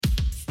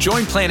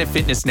Join Planet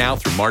Fitness now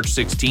through March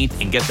 16th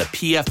and get the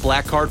PF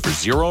Black Card for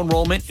zero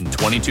enrollment and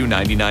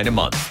 $22.99 a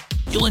month.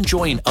 You'll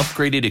enjoy an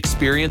upgraded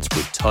experience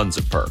with tons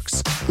of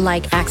perks.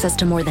 Like access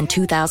to more than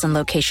 2,000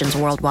 locations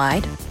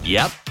worldwide?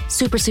 Yep.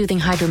 Super soothing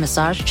hydro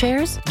massage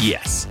chairs?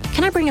 Yes.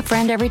 Can I bring a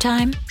friend every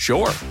time?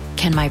 Sure.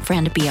 Can my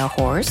friend be a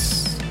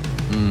horse?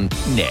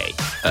 Nay.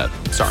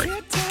 Sorry.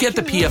 Get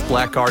the PF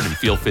Black Card and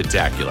feel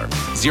fit-tacular.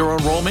 Zero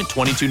enrollment,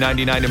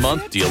 $22.99 a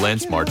month. Deal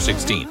ends March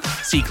 16th.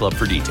 See Club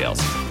for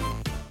details.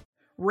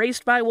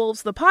 Raised by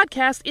Wolves, the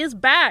podcast, is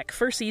back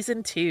for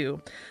Season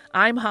 2.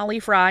 I'm Holly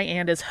Fry,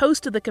 and as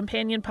host of the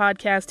companion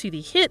podcast to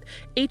the hit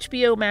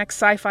HBO Max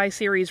sci-fi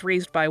series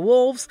Raised by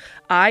Wolves,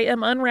 I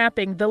am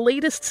unwrapping the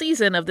latest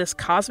season of this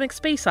cosmic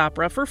space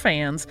opera for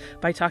fans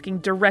by talking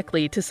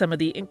directly to some of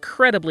the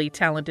incredibly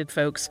talented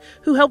folks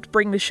who helped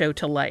bring the show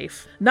to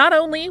life. Not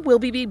only will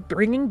we be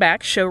bringing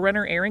back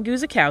showrunner Aaron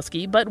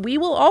Guzikowski, but we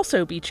will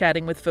also be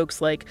chatting with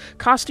folks like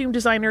costume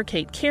designer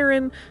Kate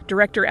Karen,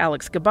 director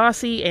Alex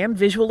Gabassi, and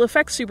visual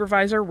effects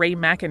supervisor Ray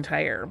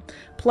McIntyre.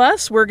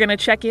 Plus, we're going to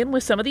check in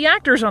with some of the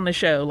actors on the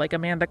show, like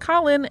Amanda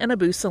Collin and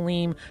Abu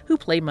Salim, who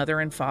play mother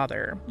and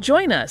father.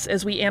 Join us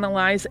as we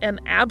analyze an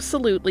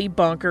absolutely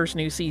bonkers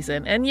new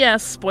season. And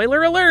yes,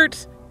 spoiler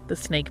alert, the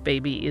Snake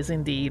Baby is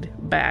indeed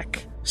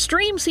back.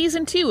 Stream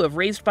Season 2 of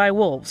Raised by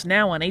Wolves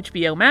now on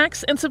HBO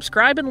Max, and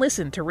subscribe and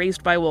listen to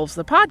Raised by Wolves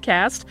the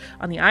podcast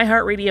on the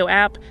iHeartRadio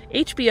app,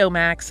 HBO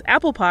Max,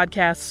 Apple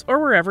Podcasts, or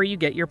wherever you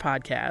get your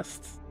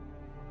podcasts.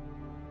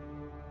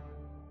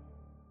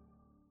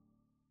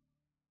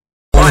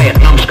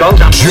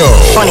 Joe,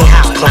 Funny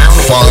how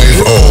clowny.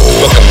 5-0,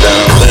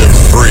 live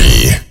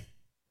free.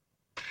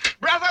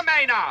 Brother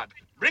Maynard,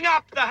 bring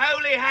up the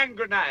holy hand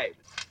grenade.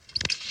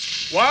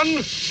 1,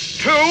 2,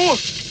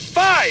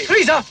 5.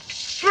 3, sir.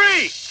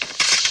 3.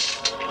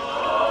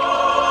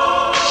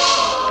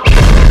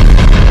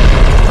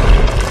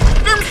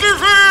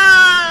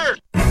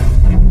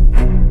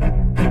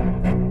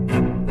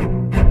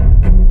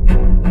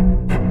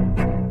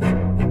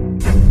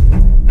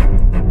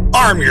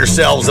 Arm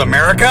yourselves,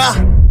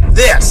 America.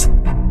 This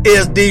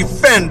is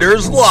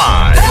Defenders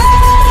Live.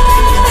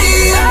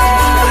 Here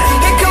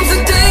comes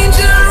the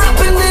danger up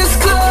in this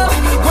club.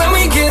 When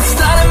we get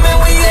started,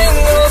 man, we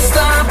ain't gonna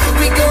stop.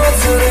 We gonna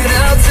turn it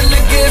out till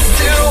it gets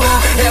too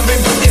hot.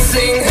 Everybody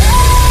sing,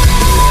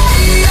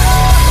 hey,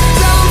 tell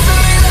them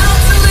turn it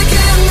out till it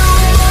can't no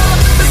more.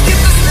 Let's get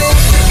this thing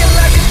shaking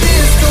like a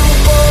disco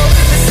ball.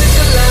 This is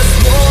your last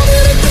war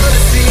that I'm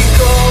gonna see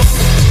go.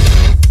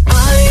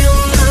 I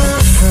am not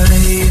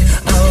afraid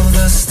of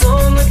the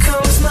storm that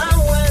comes my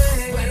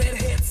way. When it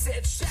hits,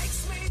 it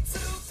shakes me to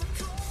the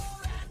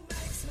core and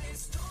makes me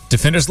strong.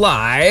 Defenders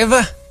Live,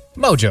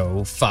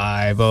 Mojo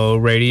 50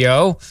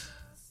 Radio.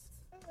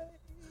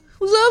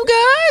 What's up,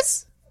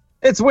 guys?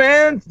 It's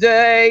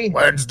Wednesday.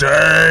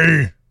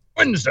 Wednesday.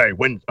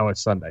 Oh,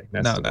 it's Sunday.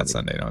 No, not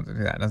Sunday. Don't do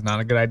that. That's not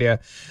a good idea.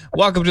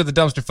 Welcome to the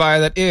dumpster fire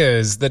that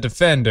is the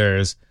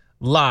Defenders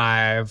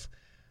Live.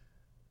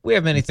 We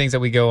have many things that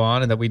we go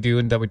on and that we do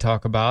and that we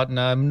talk about.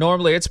 And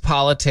normally it's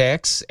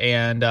politics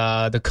and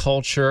the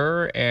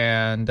culture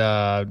and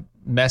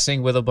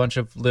messing with a bunch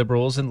of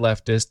liberals and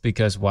leftists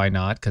because why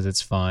not? Because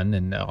it's fun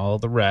and all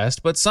the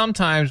rest. But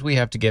sometimes we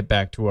have to get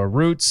back to our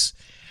roots.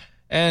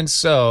 And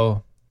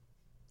so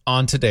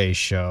on today's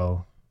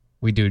show,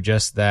 we do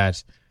just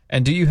that.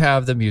 And do you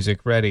have the music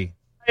ready?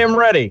 I am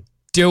ready.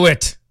 Do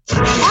it. Are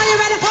you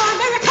ready for a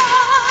miracle?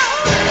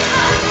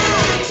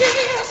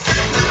 Jesus,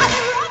 are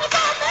you ready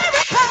for a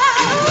miracle?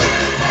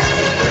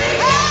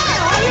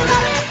 Are you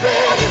ready?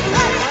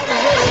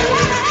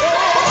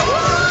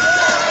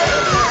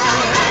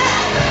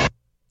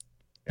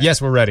 Yes,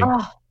 we're ready.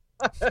 Oh,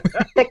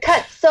 it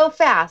cut so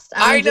fast.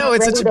 I know,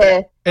 it's such a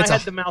bad. I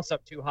had the mouse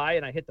up too high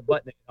and I hit the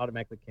button and it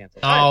automatically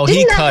canceled. Oh, Didn't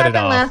he that cut it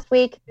happen off. last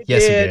week?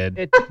 Yes, he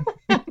did.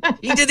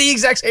 He did the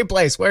exact same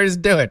place. Where does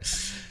it do it?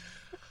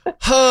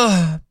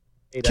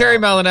 Carrie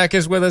Malinek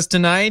is with us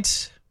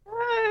tonight.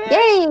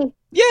 Yay!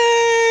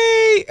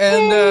 Yay!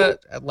 And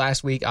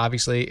last week,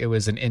 obviously, it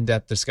was an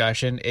in-depth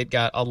discussion. It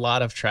got a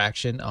lot of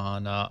traction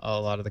on a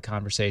lot of the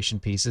conversation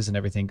pieces and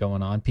everything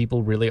going on.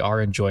 People really are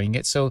enjoying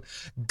it. So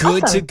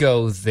good to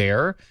go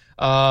there.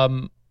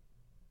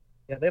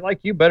 Yeah, they like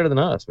you better than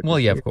us. Well,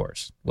 yeah, of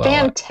course. Well,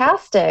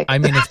 Fantastic. I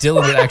mean, if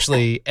Dylan would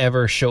actually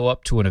ever show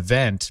up to an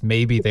event,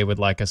 maybe they would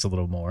like us a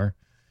little more.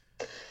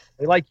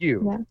 They like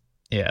you. Yeah.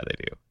 Yeah, they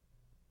do.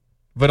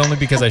 But only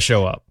because I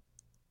show up.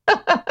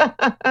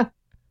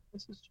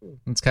 This is true.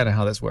 That's kind of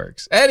how this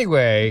works.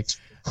 Anyway,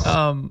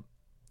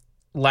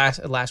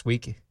 last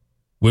week,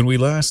 when we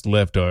last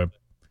left our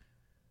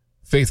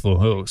faithful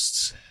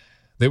hosts,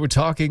 they were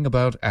talking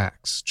about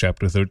Acts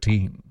chapter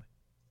 13.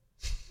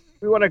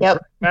 We want to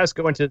fast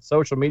go into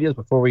social medias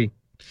before we.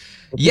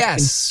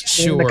 Yes,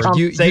 sure.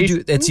 You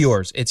do. It's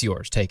yours. It's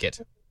yours. Take it.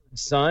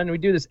 Son, we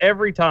do this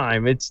every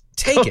time. It's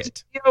Take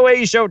it.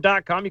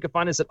 DOAShow.com. You can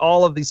find us at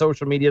all of the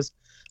social medias.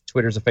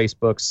 Twitters, the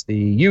Facebooks,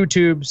 the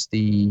YouTubes,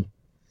 the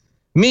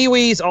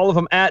MeWe's, all of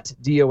them at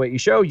DOAE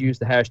Show. Use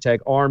the hashtag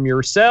arm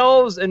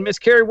yourselves. And Miss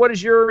Carrie, what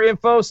is your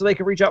info so they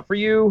can reach out for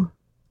you?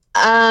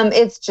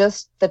 It's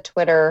just the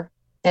Twitter,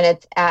 and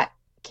it's at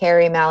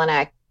Carrie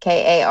Malinak,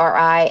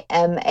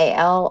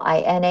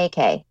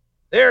 KariMalinak.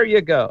 There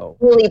you go.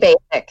 Really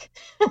basic.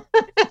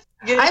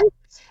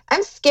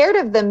 I'm scared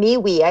of the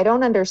MeWe. I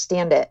don't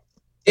understand it.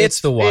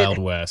 It's the Wild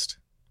West.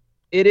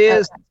 It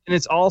is, and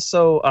it's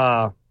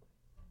also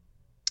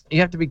you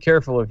have to be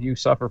careful if you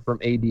suffer from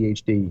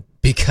ADHD.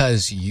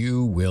 Because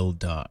you will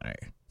die.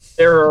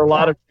 There are a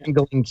lot of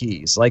jingling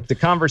keys. Like the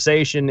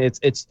conversation,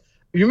 it's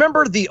you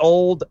remember the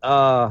old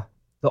like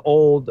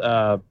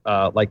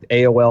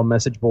AOL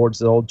message boards,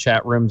 the old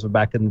chat rooms of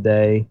back in the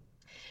day?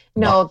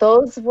 No,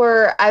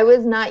 I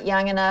was not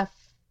young enough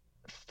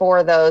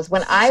for those.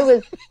 When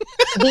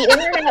the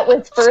internet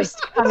was first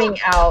coming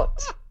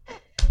out,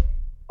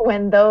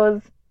 when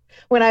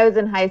I was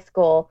in high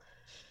school.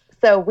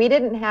 So we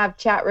didn't have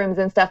chat rooms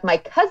and stuff. My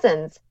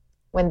cousins,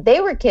 when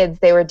they were kids,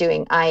 they were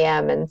doing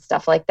IM and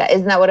stuff like that.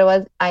 Isn't that what it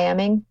was?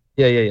 IMing?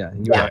 Yeah.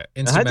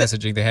 Instant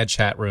messaging. They had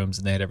chat rooms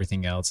and they had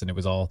everything else, and it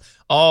was all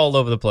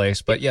over the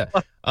place. But yeah,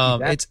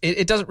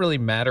 it doesn't really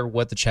matter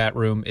what the chat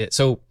room is.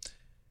 So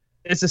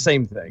it's the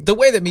same thing. The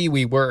way that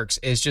MeWe works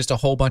is just a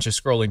whole bunch of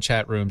scrolling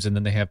chat rooms, and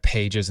then they have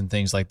pages and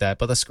things like that.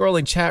 But the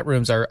scrolling chat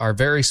rooms are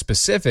very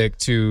specific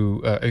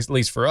to, at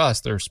least for us,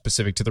 they're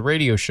specific to the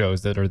radio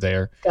shows that are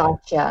there.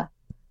 Gotcha.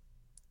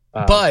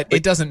 But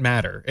it doesn't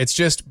matter. It's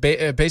just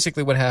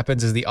basically what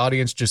happens is the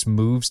audience just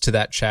moves to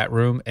that chat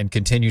room and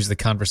continues the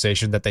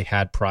conversation that they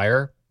had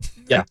prior.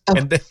 Yeah.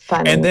 and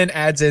then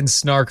adds in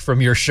snark from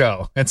your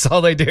show. That's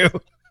all they do.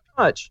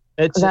 That's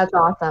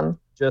awesome.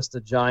 Just a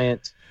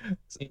giant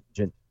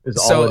agent is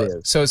all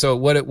it is. So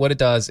what it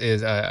does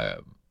is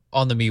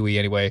on the MeWe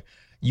anyway,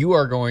 you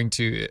are going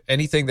to,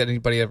 anything that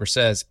anybody ever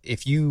says,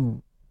 if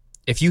you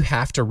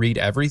have to read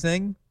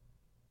everything,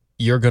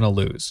 you're going to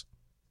lose.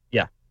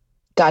 Yeah.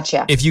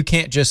 Gotcha. If you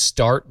can't just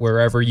start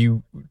wherever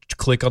you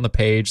click on the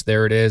page,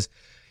 there it is.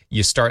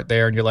 You start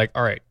there and you're like,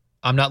 all right,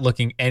 I'm not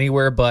looking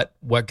anywhere but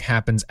what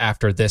happens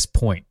after this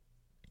point.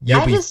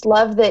 Just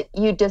love that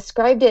you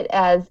described it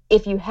as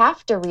if you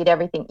have to read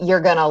everything,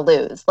 you're going to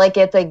lose. Like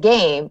it's a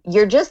game.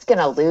 You're just going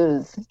to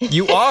lose.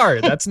 You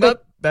are.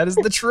 That is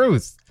the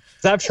truth.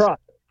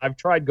 I've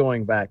tried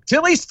going back to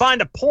at least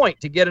find a point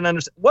to get an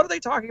understanding. What are they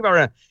talking about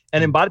right now?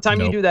 And then by the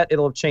time you do that,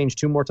 it'll have changed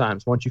 2 more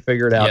times. Once you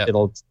figure it out,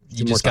 it'll.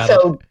 You just got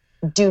to.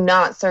 Do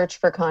not search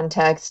for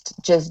context.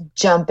 Just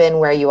jump in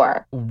where you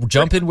are.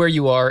 Jump in where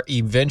you are.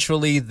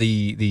 Eventually,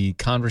 the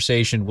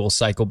conversation will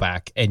cycle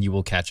back and you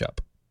will catch up.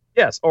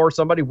 Yes, or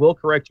somebody will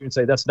correct you and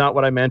say, that's not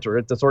what I meant,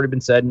 or that's already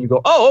been said, and you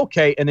go, oh,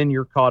 okay, and then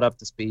you're caught up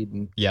to speed.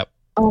 And Yep.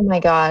 Oh, my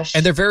gosh.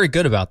 And they're very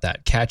good about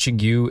that, catching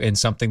you in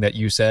something that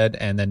you said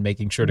and then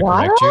making sure to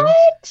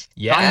correct you.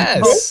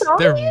 Yes,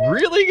 they're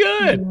really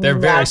good. They're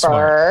very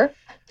smart.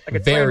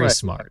 Very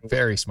smart.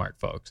 Very smart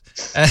folks.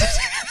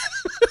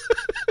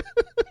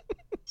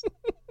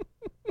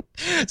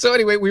 So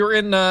anyway, we were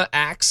in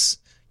Acts.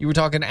 You were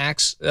talking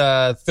Acts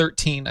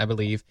 13, I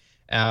believe.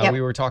 Yep.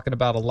 We were talking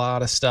about a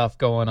lot of stuff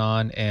going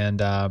on, and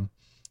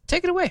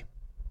take it away.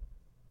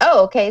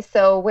 Oh, okay.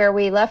 So where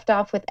we left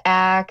off with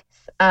Acts,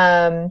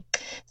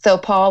 so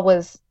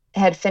Paul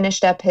had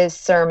finished up his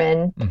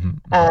sermon,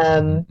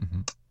 and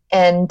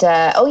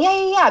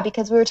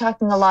because we were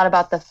talking a lot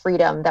about the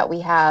freedom that we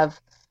have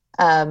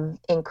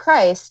in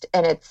Christ,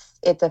 and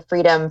it's a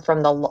freedom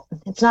from the law.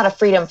 It's not a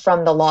freedom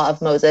from the law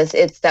of Moses.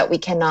 It's that we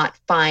cannot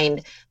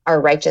find our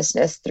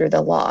righteousness through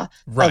the law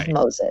of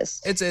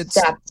Moses.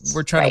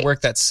 We're trying to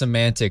work that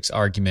semantics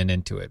argument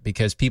into it,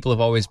 because people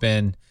have always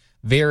been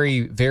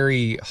very,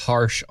 very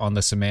harsh on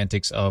the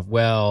semantics of,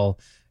 well,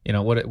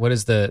 what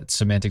is the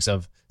semantics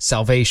of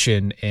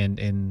salvation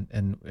in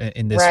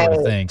this sort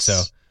of thing.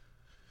 So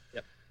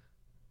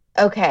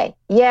okay.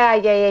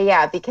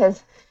 Yeah.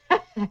 Because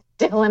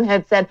Dylan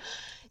had said,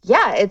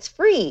 yeah, it's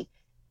free.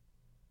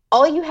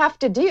 All you have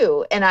to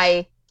do. And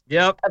I,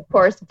 of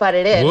course,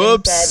 butted in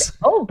and said,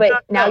 oh,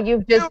 but now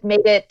you've just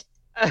made it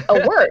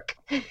a work.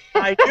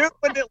 I knew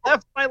when it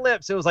left my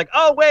lips. It was like,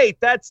 oh, wait,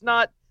 that's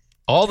not.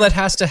 All that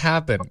has to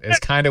happen is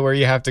kind of where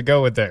you have to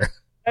go with there.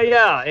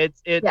 Yeah,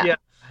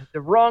 the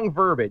wrong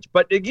verbiage.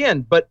 But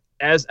again,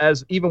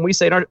 as even we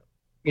say in our,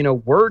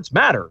 words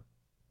matter.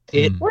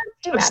 Words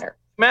do matter.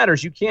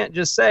 Matters. You can't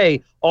just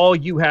say all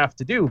you have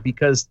to do,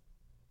 because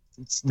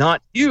it's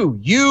not you.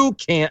 You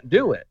can't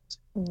do it.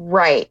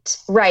 Right.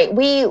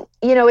 We,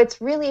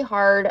 it's really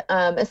hard,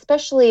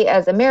 especially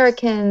as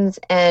Americans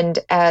and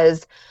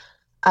as,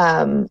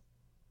 hardworking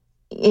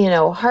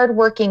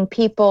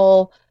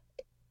people.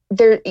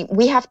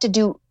 We have to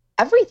do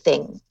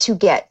everything to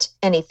get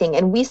anything,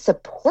 and we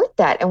support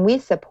that, and we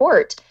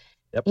support,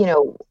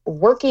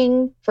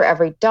 working for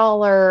every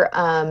dollar,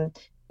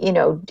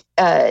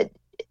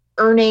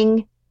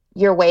 earning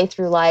your way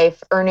through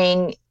life,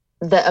 earning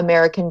the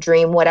American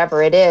dream,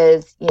 whatever it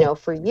is,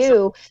 for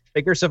you.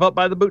 Pick yourself up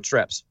by the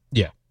bootstraps.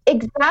 Yeah,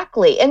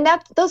 exactly. And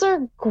those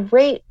are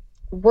great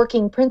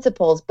working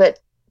principles, but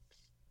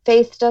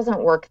faith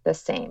doesn't work the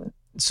same.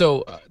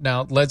 So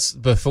now let's,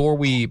 before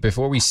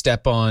we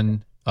step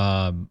on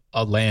a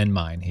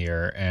landmine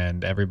here,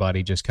 and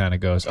everybody just kind of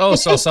goes, "Oh,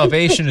 so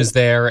salvation is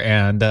there,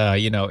 and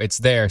it's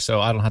there,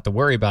 so I don't have to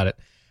worry about it."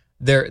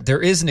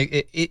 There is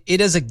it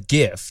is a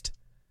gift,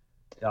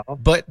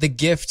 but the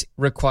gift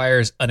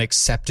requires an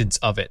acceptance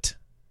of it.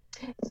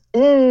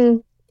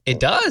 It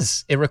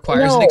does. It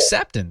requires an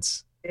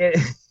acceptance.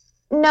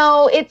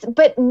 No, it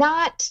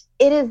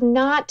is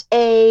not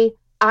a,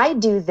 I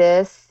do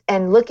this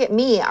and look at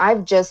me,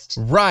 I've just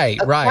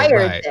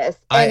acquired this.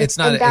 And, it's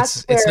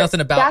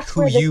nothing about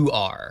who you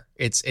are.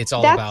 It's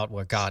all about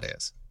what God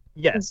is.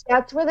 Yes.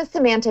 That's where the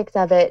semantics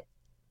of it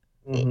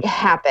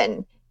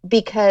happen,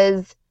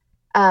 because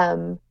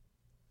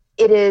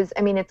it is,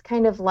 I mean, it's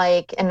kind of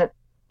like, and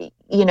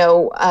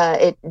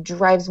it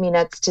drives me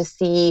nuts to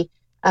see,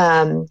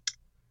 first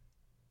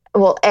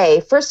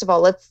of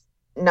all, let's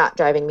not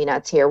driving me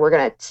nuts here. We're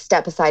going to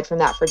step aside from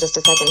that for just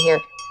a second here.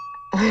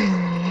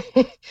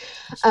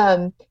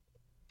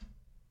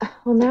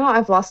 Well, now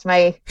I've lost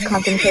my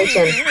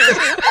concentration.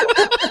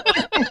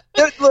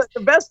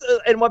 The best,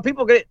 and what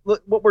people get,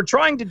 what we're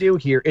trying to do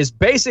here is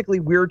basically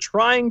we're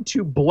trying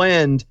to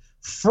blend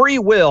free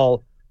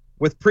will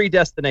with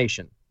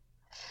predestination.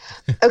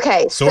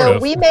 Okay,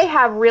 we may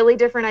have really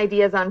different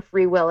ideas on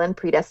free will and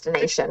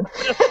predestination.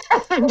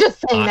 I'm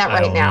just saying that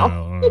right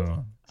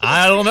now.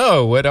 I don't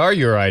know. What are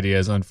your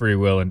ideas on free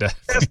will and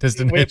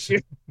predestination?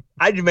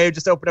 I may have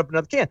just opened up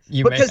another can.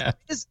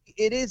 Because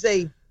it is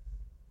a...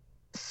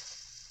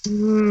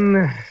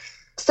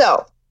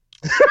 So...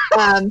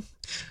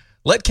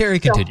 let Carrie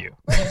continue.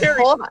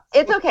 Hold on.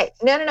 It's okay.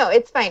 No.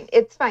 It's fine.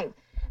 It's fine.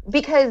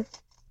 Because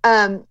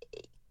it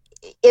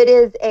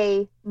is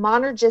a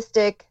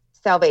monergistic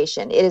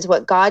salvation. It is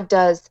what God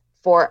does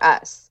for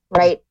us,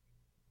 right?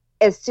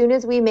 As soon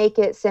as we make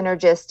it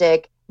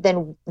synergistic,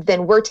 then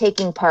we're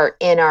taking part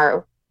in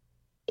our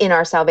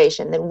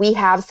salvation. Then we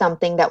have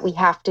something that we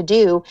have to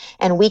do,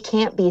 and we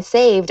can't be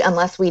saved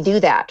unless we do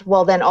that.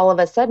 Well, then all of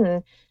a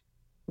sudden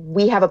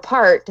we have a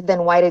part.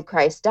 Then why did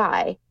Christ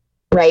die?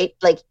 Right?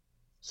 Like,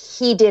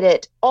 he did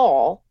it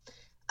all.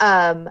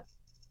 It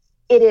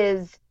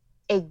is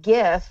a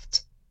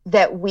gift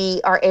that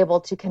we are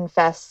able to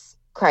confess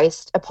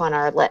Christ upon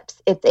our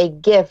lips. It's a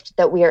gift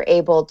that we are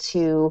able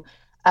to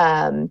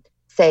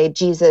say,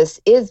 Jesus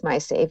is my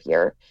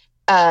Savior.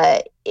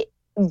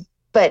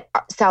 But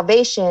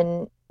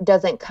salvation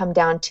doesn't come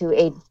down to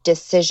a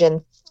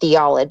decision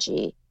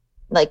theology.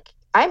 Like,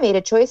 I made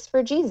a choice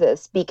for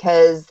Jesus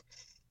because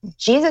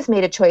Jesus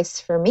made a choice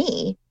for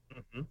me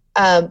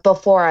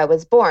before I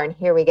was born.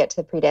 Here we get to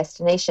the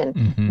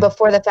predestination.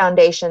 Before the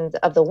foundations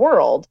of the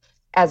world,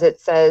 as it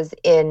says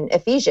in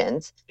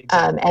Ephesians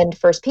and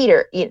First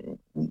Peter,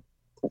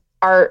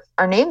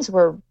 our names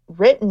were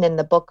written in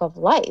the book of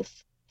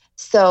life.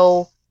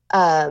 So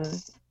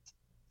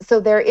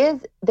there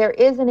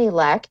is an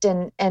elect,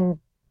 and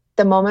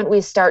the moment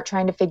we start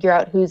trying to figure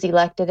out who's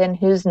elected and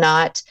who's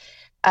not,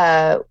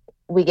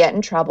 we get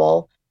in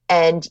trouble.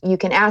 And you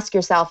can ask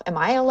yourself, am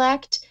I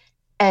elect?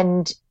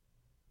 And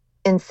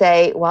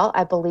say, well,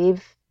 I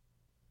believe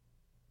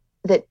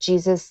that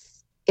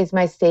Jesus is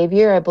my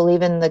Savior. I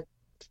believe in the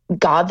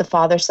God, the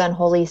Father, Son,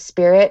 Holy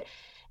Spirit.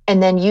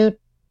 And then you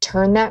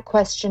turn that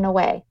question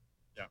away.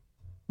 Yeah.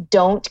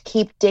 Don't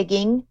keep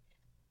digging,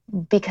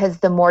 because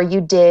the more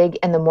you dig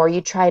and the more you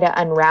try to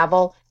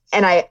unravel,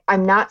 and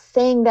I'm not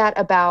saying that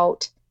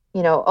about,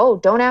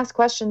 don't ask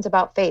questions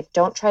about faith.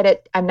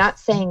 I'm not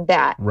saying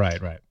that.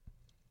 Right.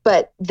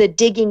 But the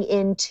digging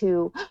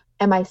into,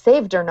 am I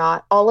saved or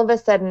not? All of a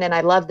sudden, and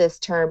I love this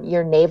term,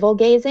 you're navel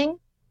gazing.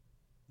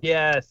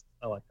 Yes,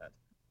 I like that.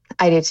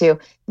 I do too.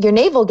 You're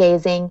navel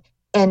gazing,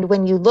 and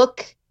when you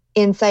look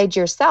inside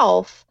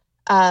yourself,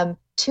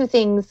 two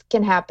things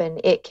can happen.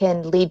 It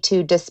can lead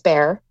to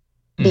despair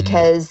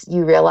because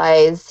you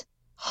realize,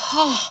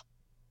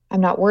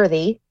 I'm not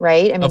worthy,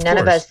 right? I mean, none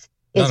of us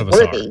is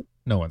worthy.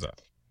 No one's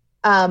up.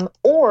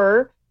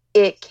 Or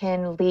it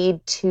can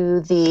lead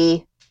to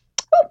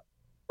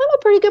I'm a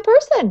pretty good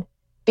person,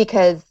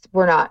 because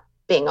we're not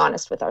being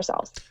honest with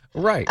ourselves.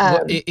 Right.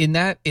 Well, in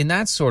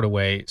that sort of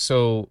way.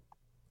 So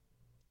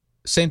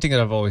same thing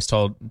that I've always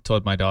told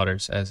my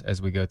daughters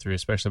as we go through,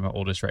 especially my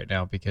oldest right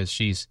now, because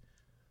she's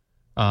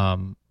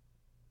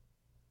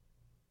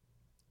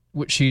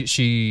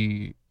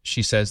she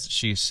says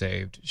she's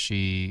saved.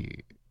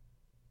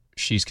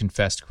 She's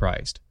confessed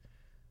Christ.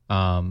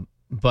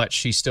 But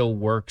she still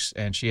works,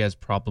 and she has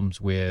problems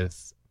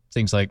with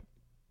things like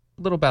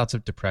little bouts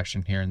of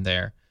depression here and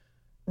there.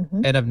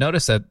 And I've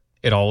noticed that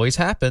it always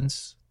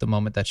happens the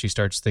moment that she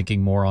starts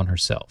thinking more on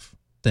herself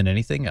than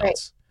anything else.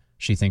 Right.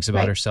 She thinks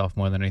about herself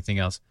more than anything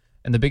else.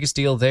 And the biggest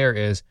deal there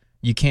is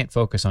you can't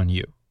focus on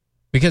you,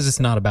 because it's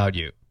not about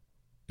you.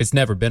 It's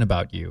never been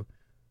about you.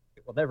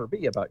 It will never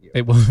be about you.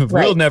 It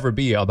will never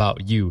be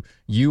about you.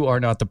 You are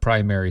not the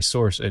primary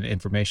source of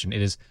information.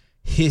 It is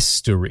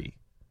history.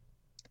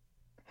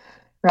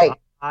 Right.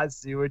 I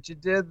see what you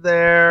did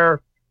there.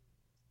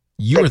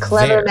 You're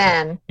clever there.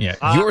 Man. Yeah,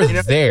 you're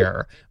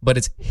there, but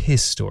it's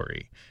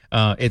history.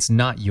 It's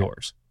not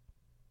yours.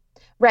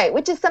 Right,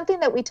 which is something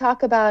that we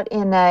talk about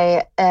in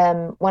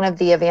one of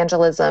the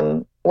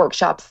evangelism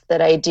workshops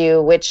that I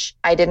do, which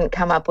I didn't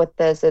come up with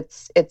this.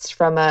 It's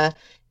from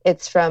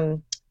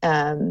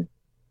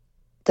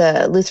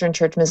the Lutheran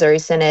Church Missouri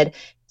Synod.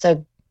 It's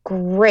a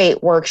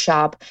great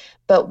workshop,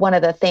 but one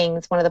of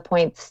the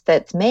points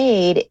that's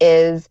made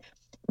is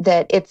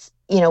that it's,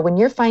 when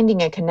you're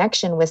finding a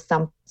connection with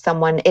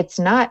someone, it's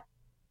not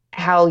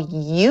how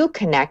you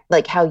connect,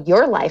 like how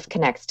your life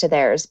connects to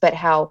theirs, but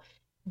how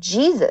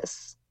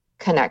Jesus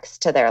connects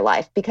to their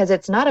life, because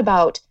it's not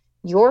about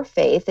your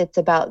faith, it's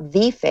about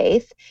the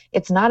faith.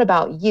 It's not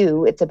about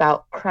you, it's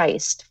about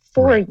Christ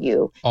for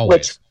you. Always.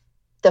 Which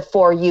the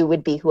for you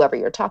would be whoever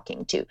you're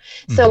talking to.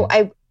 So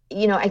I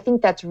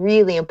think that's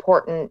really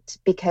important,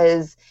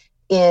 because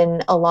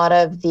in a lot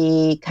of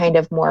the kind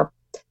of more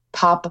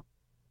pop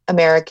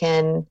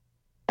American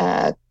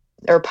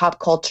or pop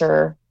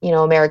culture,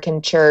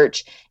 American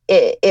church,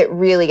 it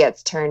really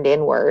gets turned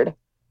inward.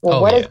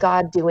 Well, what is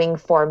God doing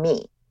for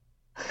me?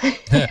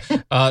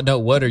 No,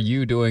 what are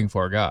you doing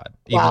for God?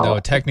 Even though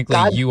technically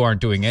you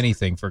aren't doing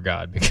anything for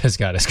God, because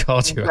God has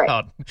called you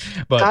out.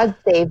 But God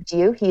saved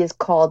you. He has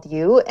called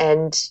you.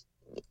 And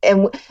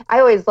I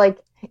always like,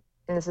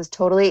 and this is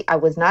totally, I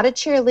was not a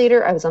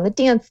cheerleader. I was on the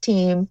dance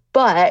team,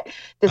 but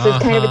this is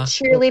kind of a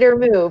cheerleader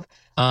move.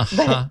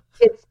 But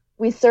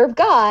we serve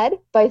God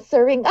by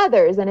serving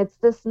others. And it's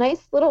this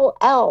nice little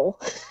L.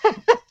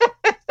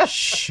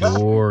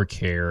 Sure,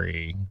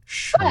 Carrie.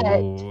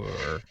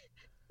 Sure.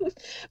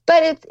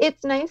 But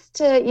it's nice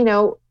to,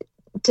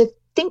 to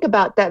think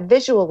about that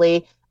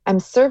visually. I'm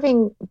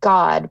serving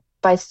God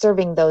by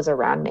serving those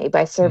around me,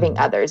 by serving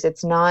others.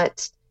 It's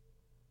not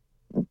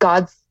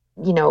God's,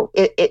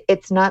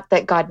 it's not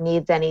that God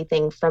needs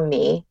anything from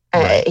me.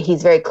 Right.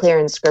 He's very clear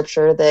in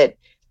scripture that,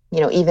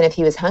 even if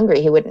he was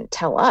hungry, he wouldn't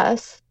tell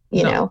us,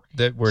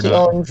 that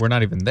we're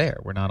not even there.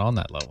 We're not on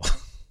that level.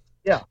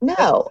 Yeah.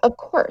 No, of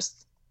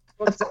course.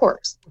 Of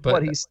course. But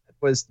what he said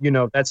was,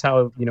 that's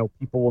how,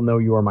 people will know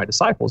you are my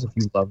disciples, if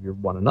you love your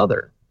one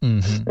another.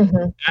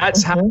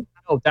 That's how,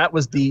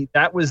 that's the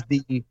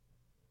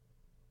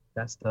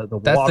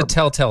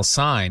telltale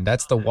sign.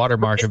 That's the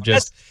watermark of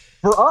just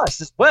for us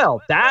as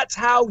well. That's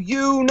how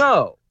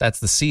that's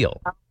the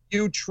seal. How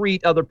you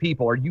treat other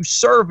people. Are you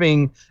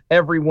serving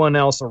everyone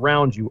else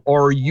around you,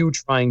 or are you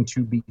trying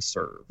to be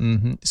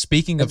served?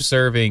 Speaking of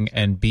serving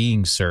and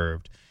being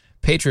served,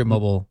 Patriot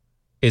Mobile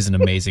is an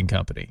amazing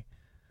company.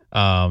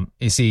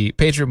 You see,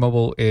 Patriot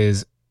Mobile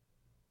is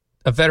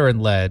a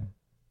veteran-led,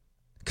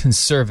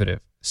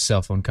 conservative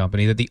cell phone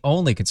company. They're the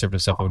only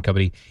conservative cell phone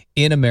company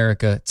in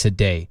America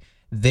today.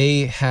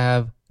 They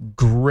have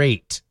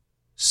great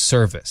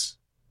service,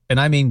 and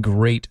I mean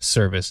great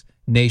service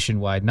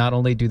nationwide. Not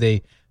only do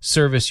they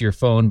service your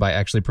phone by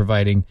actually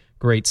providing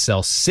great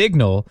cell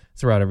signal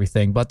throughout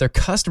everything, but their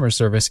customer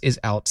service is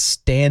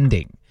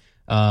outstanding.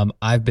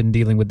 I've been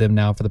dealing with them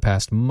now for the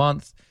past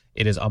month.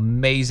 It is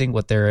amazing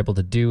what they're able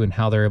to do and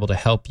how they're able to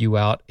help you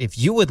out. If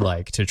you would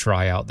like to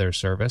try out their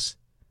service,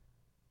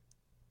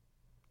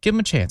 give them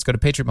a chance. Go to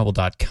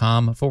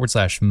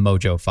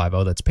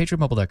patriotmobile.com/mojo50. That's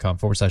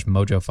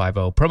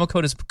patriotmobile.com/mojo50. Promo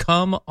code is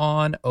come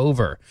on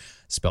over,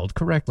 spelled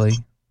correctly.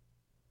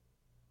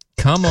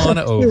 Come on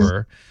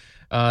over.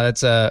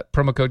 That's a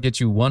promo code gets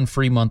you 1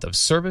 free month of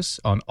service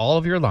on all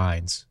of your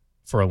lines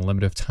for a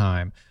limited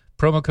time.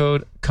 Promo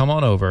code come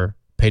on over,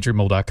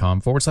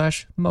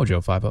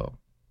 patriotmobile.com/mojo50.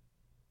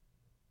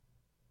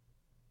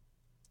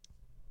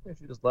 If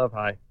you just love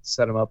how I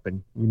set them up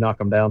and you knock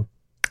them down.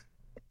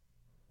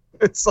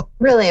 It's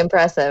really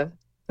impressive.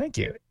 Thank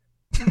you.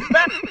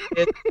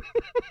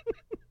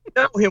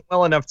 Know him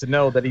well enough to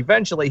know that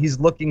eventually he's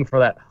looking for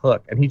that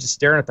hook, and he's just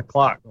staring at the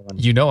clock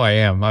going, I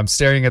am. I'm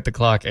staring at the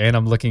clock, and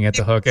I'm looking at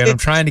the hook, and I'm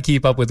trying to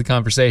keep up with the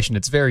conversation.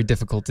 It's very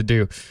difficult to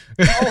do.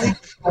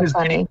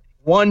 Funny.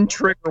 One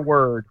trigger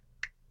word.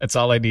 That's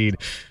all I need.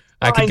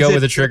 I could go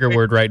with a trigger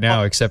word right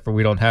now, except for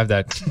we don't have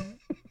that.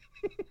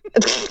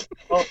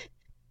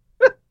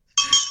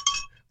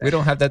 We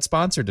don't have that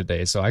sponsor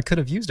today, so I could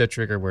have used a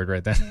trigger word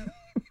right then.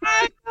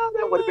 I know,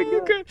 that would have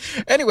been good.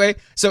 Anyway,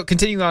 so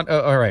continuing on.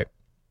 All right.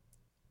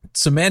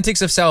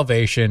 Semantics of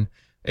salvation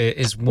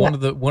is one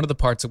of the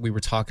parts that we were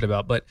talking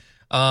about, but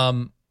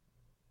one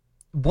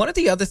of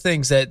the other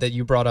things that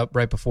you brought up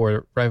right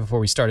before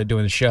we started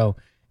doing the show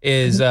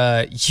is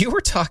you were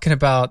talking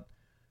about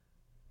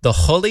the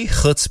holy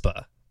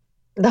chutzpah.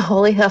 The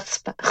holy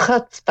chutzpah.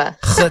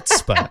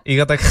 Chutzpah. You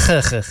got the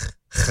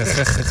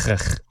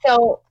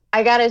So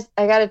I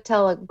gotta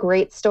tell a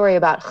great story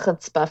about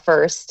chutzpah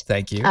first.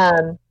 Thank you.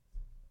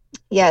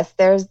 Yes,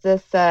 there's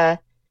this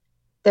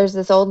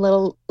old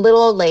little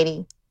old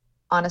lady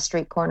on a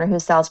street corner who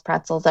sells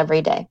pretzels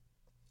every day.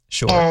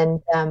 Sure.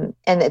 And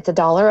it's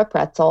 $1 a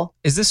pretzel.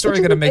 Is this story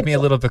going to make me a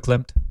little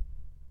verklempt?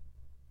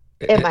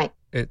 It might.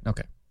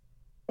 Okay.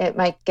 It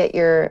might get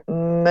your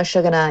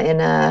mushugana in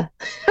a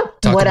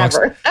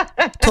whatever.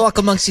 Talk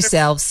amongst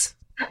yourselves.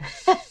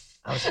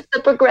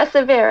 The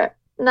progressive era.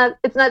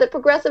 It's neither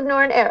progressive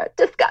nor an era.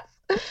 Discuss.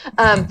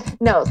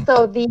 No.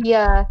 So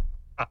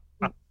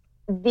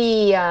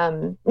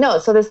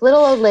So this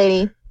little old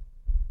lady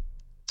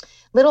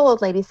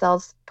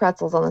sells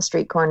pretzels on the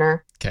street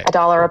corner,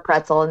 $1 a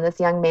pretzel, and this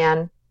young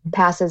man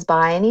passes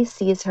by and he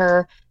sees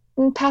her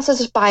and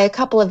passes by a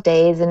couple of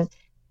days, and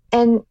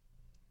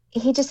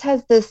he just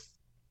has this,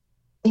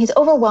 he's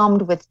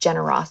overwhelmed with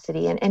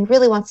generosity and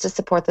really wants to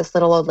support this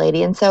little old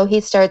lady. And so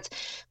he starts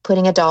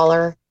putting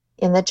 $1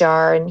 in the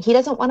jar, and he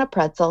doesn't want a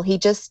pretzel. He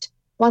just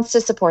wants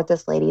to support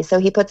this lady. So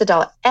he puts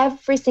 $1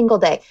 every single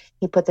day.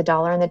 He puts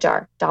 $1 in the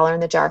jar, $1 in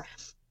the jar,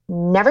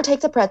 never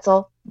takes a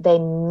pretzel. They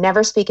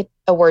never speak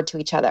a word to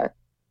each other.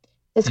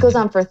 This goes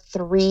on for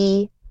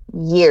 3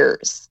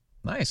 years.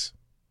 Nice.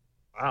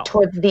 Wow.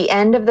 Towards the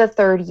end of the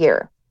 3rd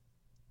year,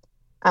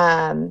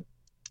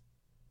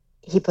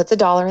 he puts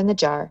 $1 in the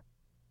jar,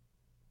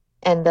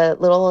 and the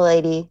little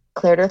lady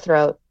cleared her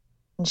throat,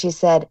 and she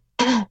said,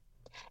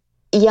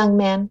 "Young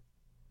man,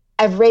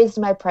 I've raised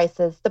my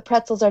prices. The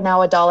pretzels are now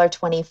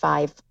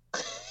 $1.25."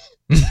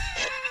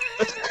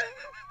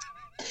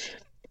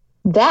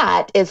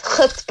 That is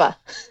chutzpah.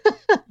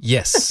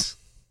 Yes.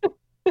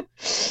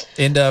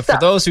 And for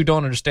those who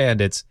don't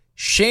understand, it's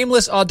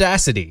shameless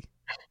audacity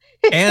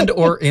and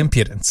or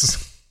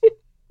impudence.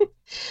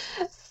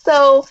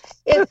 So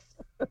it's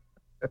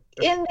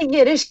in the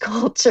Yiddish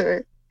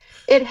culture.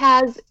 It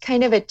has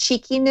kind of a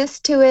cheekiness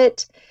to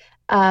it.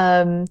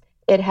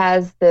 It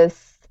has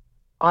this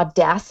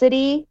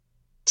audacity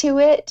to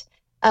it.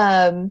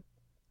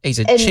 He's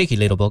a cheeky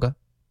little bugger.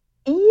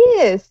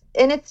 Yes,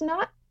 and it's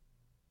not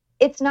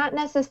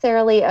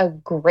necessarily a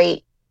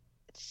great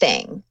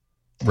thing.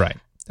 Right.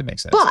 That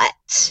makes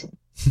sense.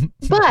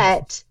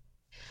 But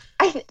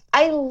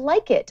I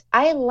like it.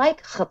 I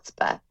like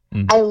chutzpah.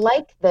 I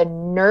like the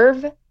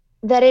nerve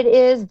that it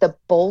is, the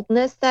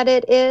boldness that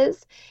it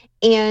is.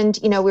 And,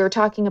 we were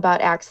talking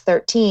about Acts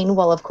 13.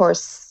 Well, of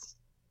course,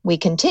 we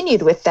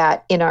continued with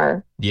that in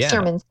our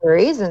sermon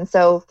series. And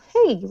so,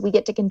 hey, we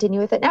get to continue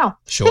with it now.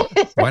 Sure.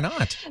 Why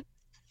not?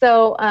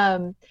 So,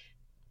 as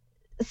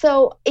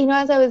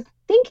I was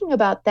thinking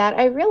about that,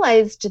 I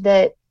realized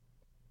that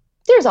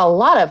there's a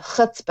lot of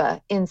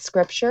chutzpah in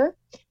Scripture.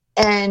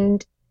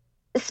 And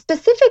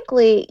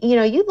specifically,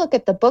 you look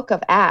at the book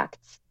of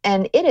Acts,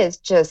 and it is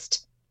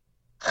just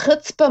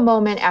chutzpah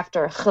moment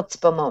after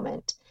chutzpah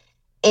moment.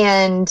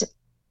 And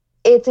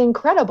it's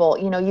incredible.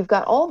 You've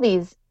got all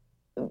these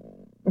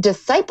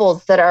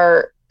disciples that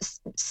are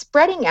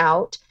spreading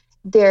out.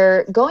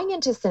 They're going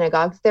into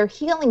synagogues. They're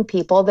healing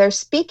people. They're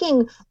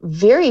speaking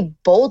very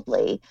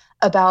boldly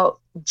about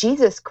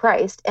Jesus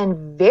Christ,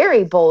 and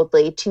very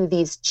boldly to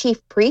these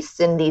chief priests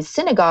in these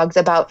synagogues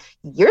about,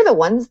 you're the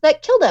ones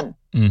that killed him.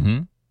 Mm-hmm.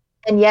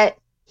 And yet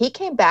he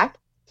came back.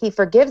 He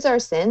forgives our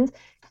sins.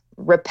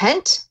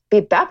 Repent, be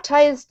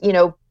baptized,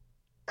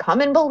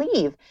 come and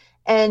believe.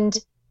 And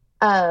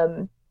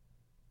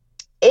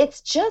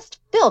it's just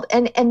filled.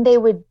 And they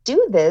would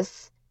do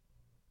this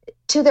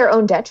to their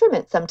own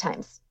detriment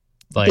sometimes.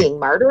 Like, being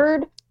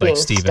martyred, being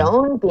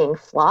stoned, being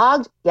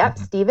flogged. Yep,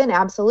 Stephen,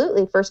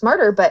 absolutely, first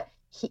martyr. But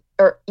he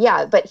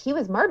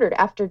was martyred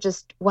after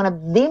just one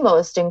of the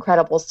most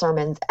incredible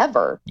sermons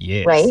ever.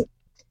 Yes. Right?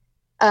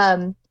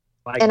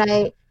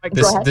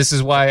 This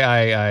is why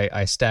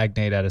I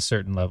stagnate at a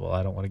certain level.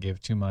 I don't want to give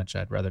too much.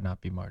 I'd rather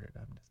not be martyred.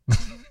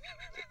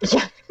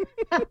 Yeah.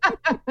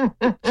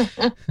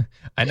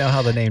 I know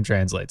how the name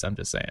translates. I'm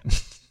just saying.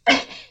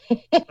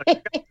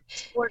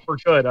 We're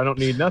good. I don't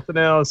need nothing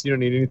else. You don't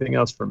need anything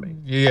else from me.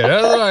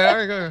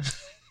 Yeah.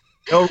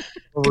 No,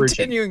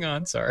 continuing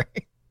on. Sorry.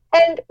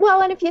 And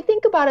if you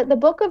think about it, the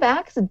book of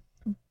Acts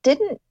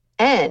didn't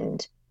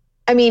end.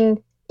 I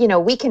mean,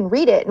 we can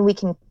read it and we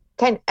can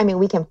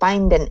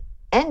find an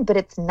end, but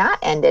it's not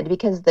ended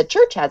because the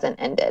church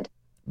hasn't ended.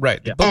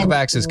 Right. The book of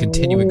Acts is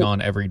continuing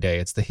on every day.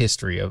 It's the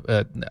history of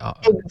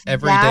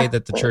every day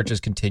that the church has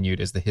continued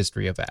is the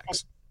history of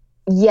Acts.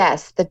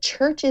 Yes, the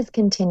church is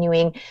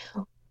continuing.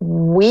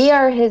 We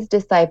are his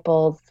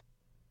disciples.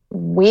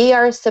 We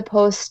are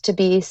supposed to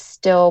be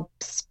still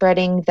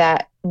spreading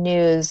that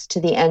news to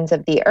the ends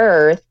of the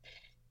earth.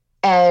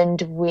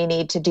 And we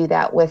need to do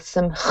that with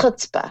some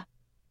chutzpah.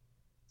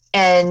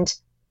 And,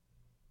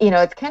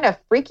 it's kind of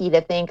freaky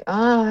to think,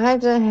 I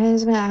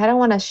don't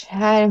want to,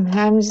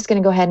 I'm just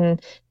going to go ahead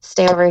and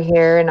stay over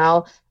here and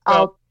I'll.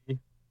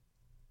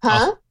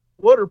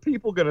 What are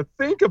people going to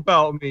think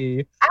about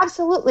me?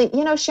 Absolutely.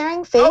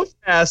 Sharing faith.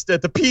 Outcast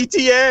at the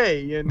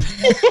PTA. And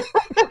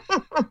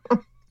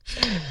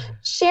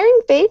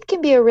sharing faith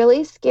can be a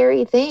really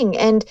scary thing.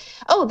 And,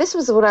 this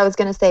was what I was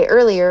going to say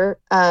earlier.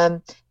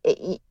 I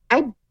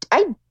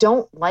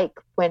don't like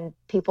when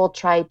people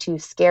try to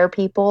scare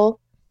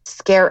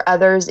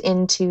others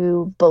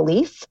into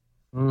belief.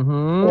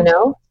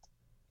 Mm-hmm.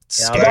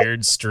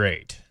 Scared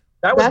straight.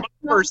 That was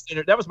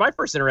my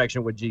first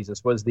interaction with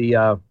Jesus. Was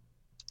the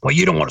well,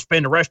 you don't want to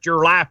spend the rest of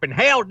your life in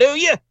hell, do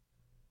you?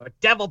 A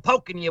devil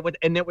poking you with,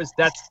 and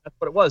that's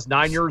what it was.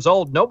 9 years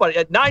old. Nobody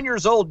at 9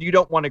 years old, you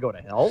don't want to go to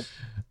hell.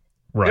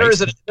 Right.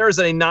 There is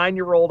a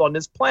 9-year-old on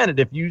this planet.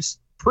 If you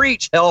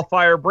preach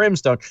hellfire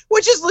brimstone,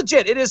 which is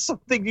legit. It is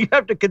something you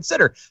have to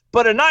consider.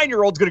 But a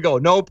 9-year-old's going to go,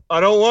 nope, I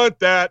don't want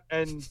that,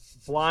 and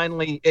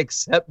blindly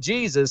accept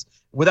Jesus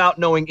without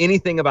knowing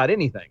anything about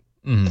anything.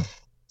 Mm-hmm.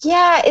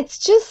 Yeah, it's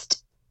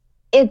just,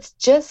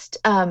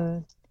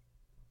 I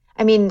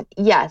mean,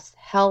 yes,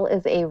 hell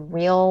is a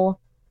real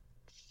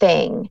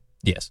thing.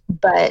 Yes.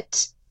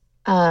 But,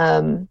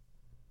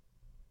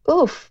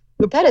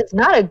 that is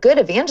not a good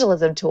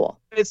evangelism tool.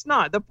 It's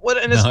not.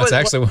 It's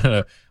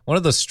actually one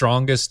of the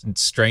strongest and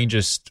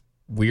strangest,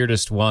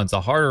 weirdest ones.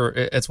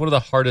 It's one of the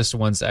hardest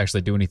ones to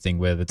actually do anything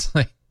with. It's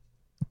like,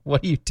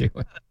 what are you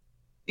doing?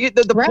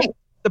 The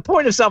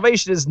point of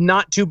salvation is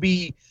not to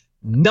be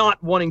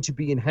not wanting to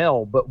be in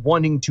hell, but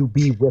wanting to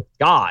be with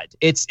God.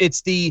 It's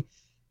the,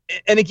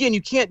 and again,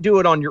 you can't do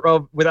it on your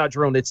own without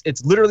your own.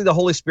 It's literally the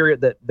Holy Spirit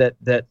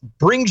that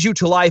brings you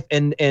to life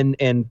and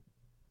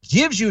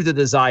gives you the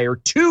desire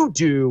to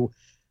do,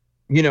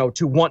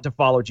 to want to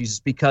follow Jesus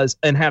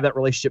and have that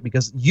relationship,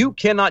 because you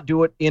cannot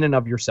do it in and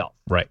of yourself.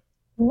 Right.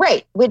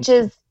 Right. Which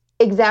is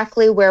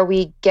exactly where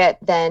we get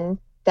then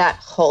that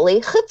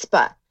holy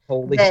chutzpah.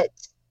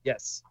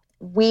 Yes.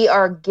 We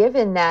are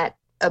given that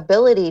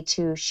ability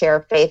to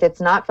share faith.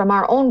 It's not from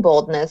our own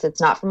boldness. It's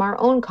not from our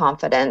own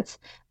confidence.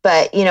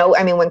 But,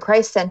 when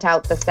Christ sent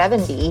out the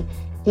 70,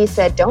 he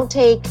said, don't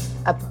take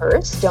a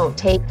purse, don't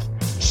take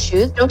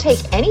shoes, don't take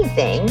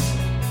anything.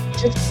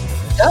 Just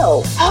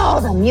go. Oh,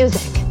 the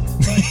music.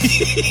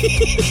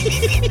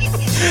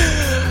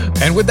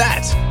 And with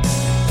that,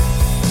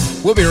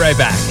 we'll be right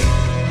back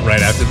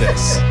right after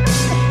this.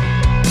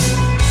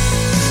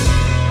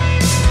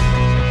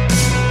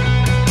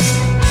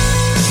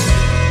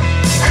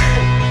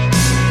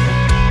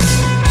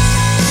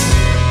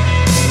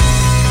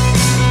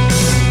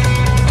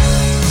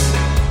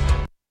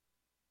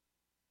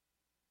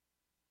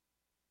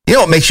 You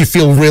know what makes you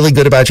feel really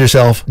good about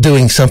yourself?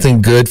 Doing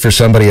something good for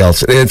somebody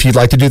else. If you'd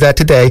like to do that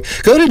today,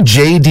 go to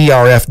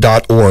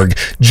jdrf.org.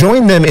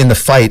 Join them in the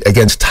fight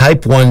against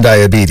type 1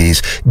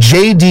 diabetes.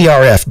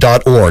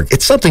 jdrf.org.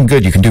 It's something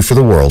good you can do for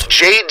the world.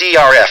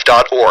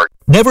 jdrf.org.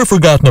 Never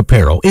Forgotten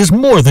Apparel is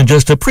more than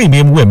just a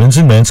premium women's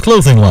and men's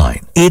clothing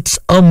line. It's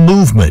a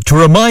movement to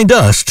remind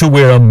us to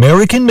wear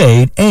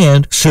American-made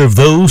and serve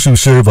those who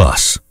serve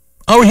us.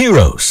 Our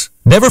heroes.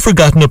 Never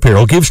Forgotten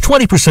Apparel gives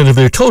 20% of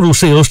their total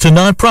sales to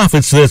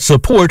nonprofits that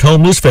support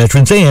homeless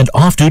veterans and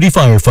off-duty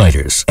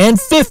firefighters, and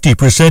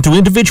 50% to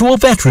individual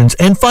veterans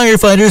and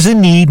firefighters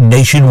in need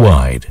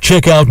nationwide.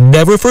 Check out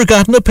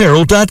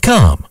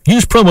neverforgottenapparel.com.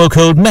 Use promo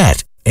code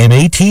MATT,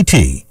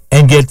 M-A-T-T,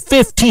 and get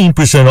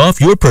 15%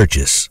 off your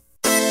purchase.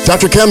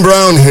 Dr. Ken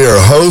Brown here,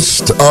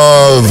 host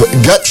of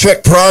Gut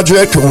Check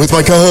Project with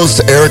my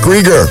co-host Eric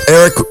Rieger.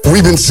 Eric,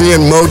 we've been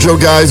seeing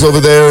Mojo guys over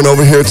there and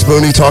over here at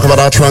Spoonie talk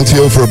about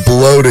Atrantil for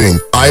bloating.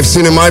 I've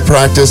seen in my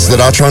practice that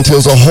Atrantil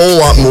is a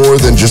whole lot more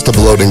than just a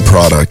bloating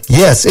product.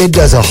 Yes, it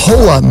does a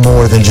whole lot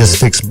more than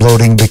just fix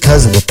bloating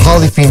because of the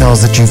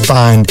polyphenols that you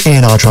find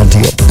in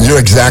Atrantil.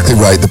 You're exactly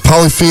right. The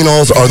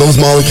polyphenols are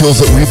those molecules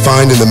that we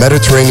find in the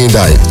Mediterranean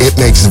diet. It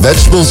makes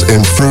vegetables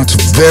and fruits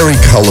very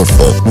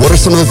colorful. What are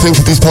some of the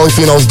things that these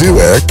polyphenols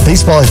do, Eric?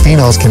 These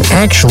polyphenols can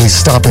actually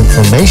stop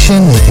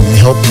inflammation. They can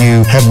help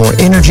you have more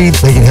energy.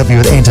 They can help you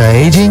with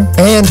anti-aging.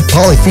 And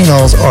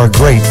polyphenols are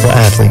great for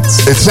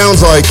athletes. It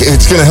sounds like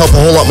it's going to help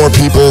a whole lot more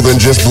people than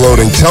just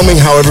bloating. Tell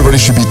me how everybody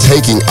should be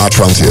taking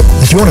Atrantil.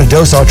 If you want to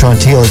dose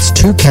Atrantil, it's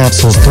 2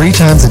 capsules 3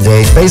 times a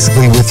day,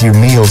 basically with your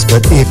meals.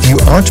 But if you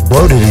aren't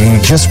bloated and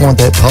you just want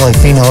that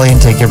polyphenol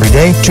intake every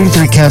day, 2 to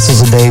 3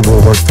 capsules a day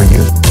will work for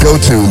you. Go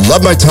to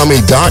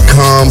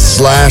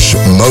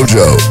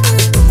lovemytummy.com/mojo.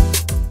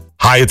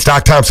 Hi, it's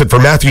Doc Thompson for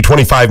Matthew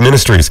 25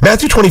 Ministries.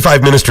 Matthew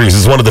 25 Ministries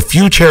is one of the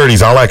few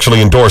charities I'll actually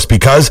endorse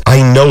because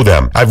I know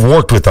them. I've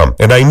worked with them,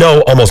 and I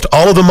know almost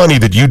all of the money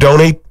that you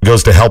donate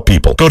goes to help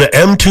people. Go to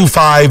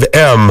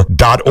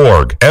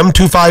m25m.org,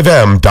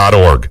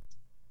 m25m.org.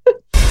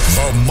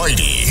 The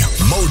mighty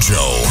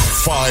Mojo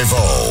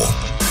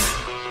 50.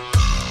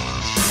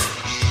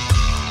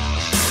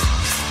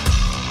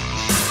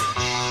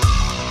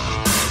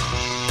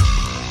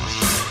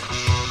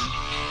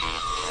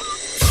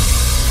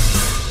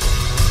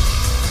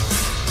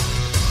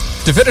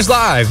 Defenders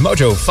Live,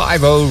 Mojo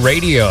 50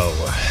 Radio.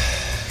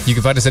 You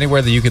can find us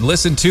anywhere that you can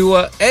listen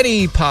to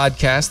any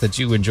podcast that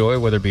you enjoy,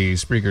 whether it be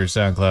Spreaker,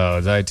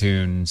 SoundCloud,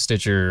 iTunes,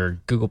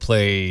 Stitcher, Google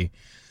Play,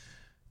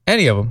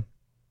 any of them.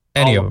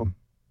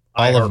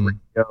 All of them.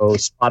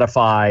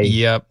 Spotify.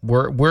 Yep.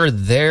 We're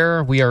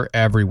there. We are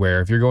everywhere.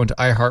 If you're going to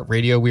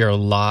iHeartRadio, we are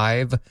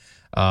live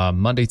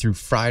Monday through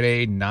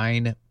Friday,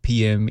 9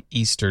 p.m.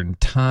 Eastern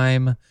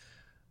Time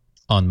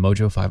on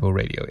Mojo 50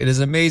 Radio. It is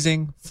an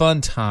amazing, fun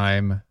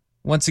time.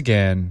 Once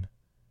again,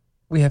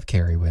 we have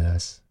Carrie with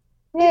us.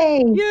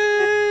 Yay!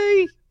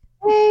 Yay!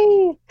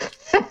 Yay!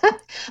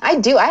 I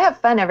do. I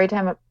have fun every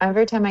time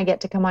I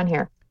get to come on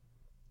here.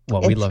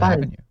 Well, we love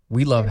having you.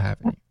 We love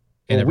having you.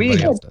 And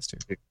everybody else does too.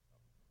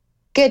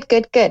 Good.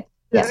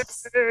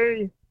 Yes.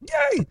 Yay!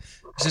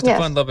 It's just a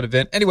fun, loving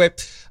event. Anyway,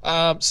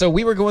 so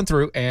we were going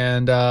through,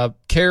 and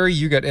Carrie,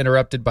 you got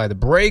interrupted by the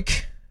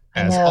break,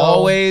 as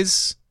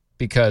always,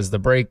 because the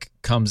break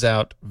comes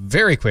out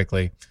very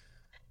quickly.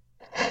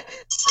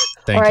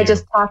 I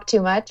just talk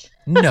too much.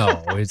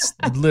 No,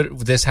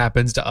 this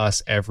happens to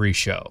us every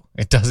show.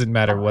 It doesn't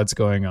matter what's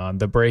going on.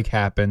 The break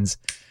happens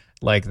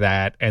like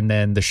that, and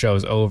then the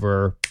show's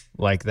over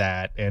like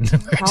that, and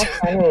How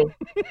funny.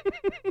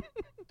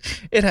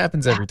 it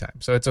happens every time,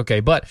 so it's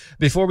okay. But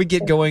before we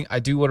get going, I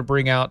do want to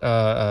bring out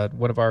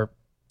one of our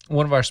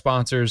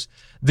sponsors,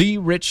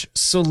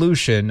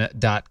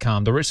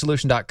 TheRichSolution.com.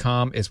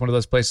 TheRichSolution.com is one of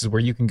those places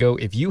where you can go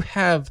if you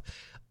have,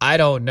 I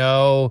don't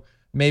know,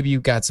 maybe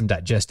you've got some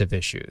digestive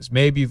issues,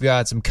 maybe you've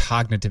got some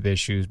cognitive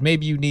issues,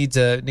 maybe you need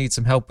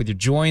some help with your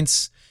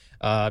joints,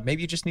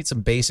 maybe you just need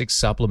some basic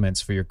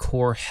supplements for your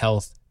core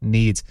health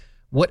needs.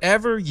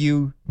 Whatever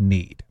you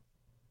need,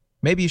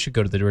 maybe you should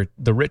go to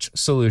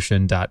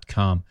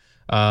TheRichSolution.com.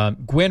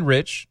 Gwen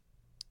Rich,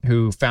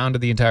 who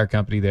founded the entire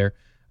company there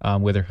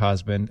with her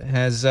husband,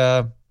 has,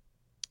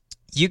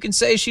 you can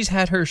say she's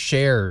had her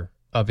share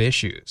of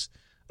issues.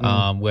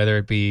 Whether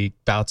it be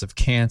bouts of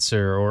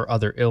cancer or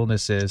other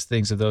illnesses,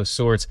 things of those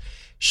sorts.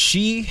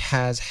 She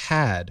has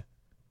had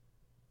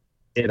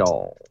it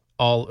all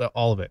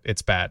of it.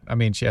 It's bad. I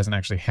mean, she hasn't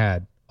actually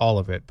had all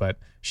of it, but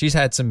she's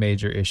had some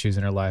major issues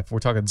in her life. We're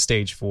talking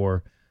stage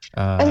 4.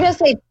 I was going to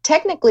say,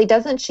 technically,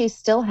 doesn't she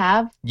still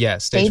have? Yeah,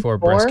 stage 4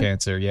 breast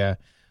cancer. Yeah.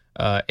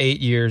 8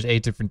 years,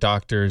 8 different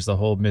doctors, the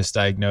whole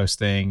misdiagnosed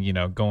thing,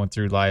 going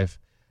through life.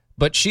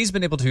 But she's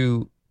been able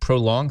to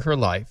prolong her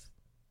life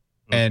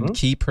and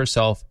keep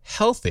herself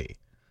healthy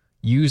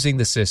using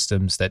the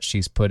systems that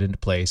she's put into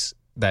place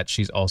that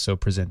she's also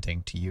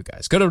presenting to you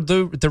guys. Go to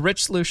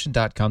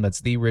TheRichSolution.com. That's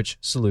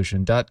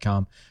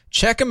TheRichSolution.com.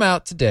 Check them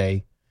out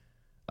today.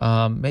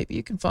 Maybe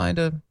you can find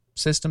a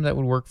system that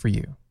would work for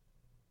you.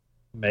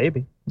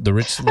 Maybe.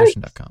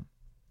 TheRichSolution.com.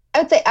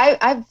 I would say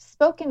I've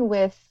spoken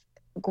with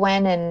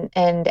Gwen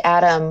and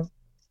Adam a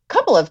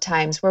couple of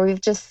times where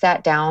we've just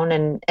sat down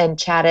and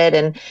chatted,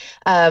 and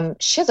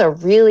she has a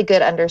really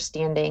good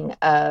understanding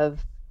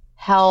of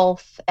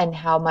health and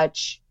how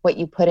much what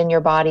you put in your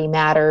body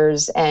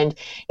matters. And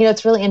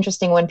it's really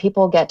interesting when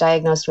people get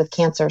diagnosed with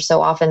cancer,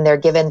 so often they're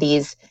given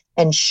these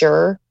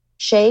Ensure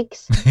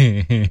shakes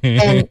and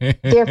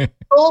they're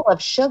full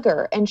of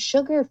sugar, and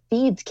sugar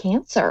feeds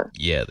cancer.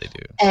 Yeah, they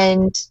do.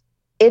 And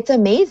it's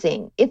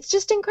amazing. It's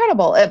just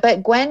incredible.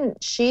 But Gwen,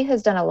 she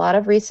has done a lot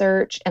of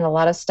research and a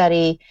lot of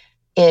study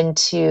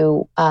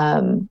into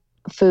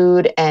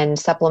food and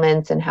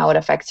supplements and how it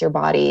affects your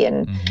body.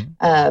 And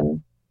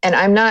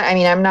I'm not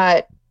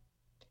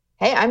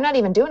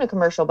even doing a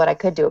commercial, but I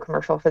could do a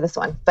commercial for this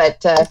one.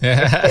 But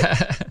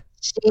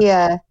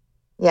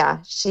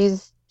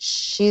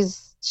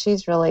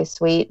she's really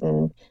sweet,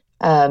 and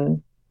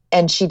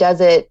she does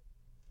it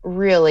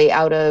really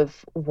out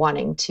of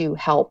wanting to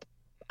help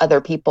other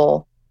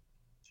people.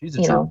 She's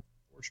a true,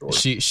 for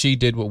sure. She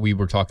did what we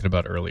were talking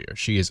about earlier.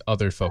 She is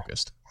other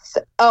focused.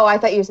 I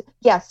thought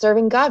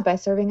serving God by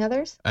serving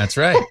others. That's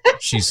right.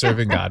 She's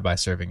serving God by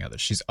serving others.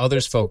 She's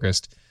others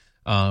focused.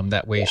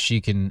 That way she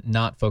can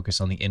not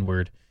focus on the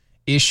inward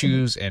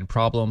issues and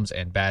problems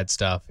and bad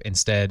stuff.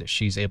 Instead,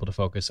 she's able to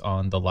focus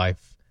on the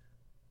life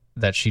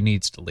that she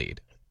needs to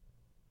lead.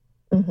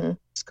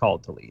 It's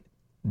called to lead.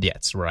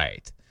 That's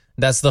right.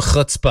 That's the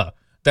chutzpah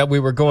that we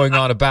were going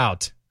on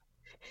about.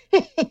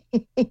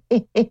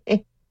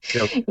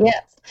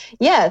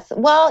 Yes.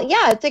 Well,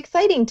 yeah, it's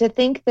exciting to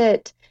think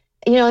that,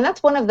 and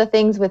that's one of the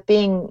things with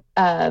being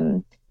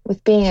a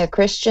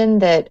Christian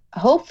that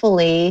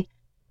hopefully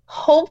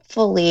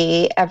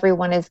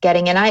everyone is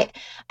getting. And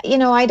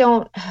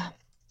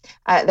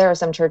there are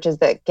some churches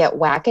that get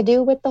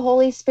wackadoo with the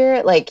Holy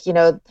Spirit, like,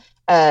 the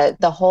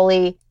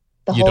Holy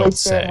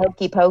Spirit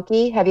hokey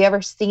pokey. Have you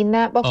ever seen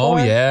that before?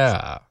 Oh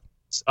yeah.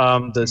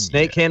 The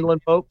snake handling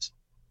folks.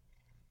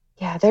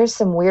 Yeah, there's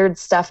some weird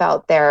stuff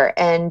out there,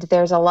 and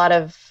there's a lot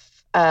of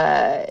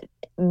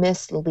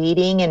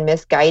misleading and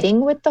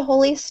misguiding with the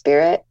Holy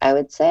Spirit, I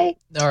would say.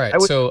 All right,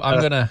 so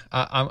I'm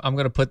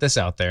gonna put this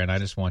out there, and I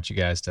just want you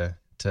guys to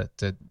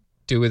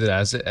do with it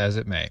as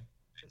it may.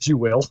 As you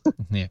will.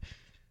 Yeah.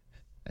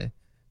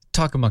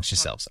 Talk amongst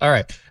yourselves. All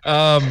right.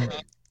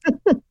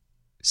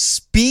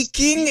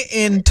 Speaking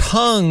in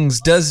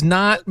tongues does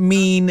not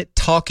mean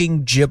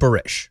talking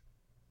gibberish.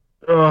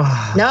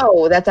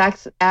 No,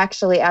 that's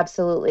actually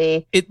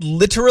absolutely. It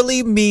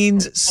literally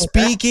means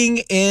speaking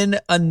in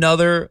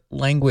another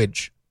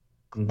language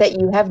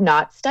that you have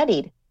not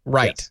studied.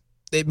 Right. Yes.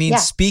 It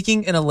means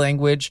speaking in a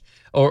language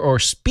or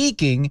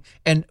speaking,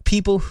 and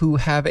people who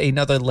have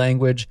another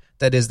language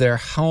that is their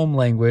home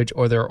language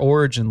or their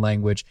origin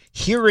language,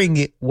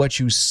 hearing what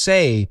you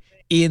say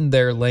in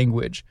their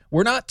language.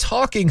 We're not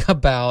talking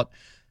about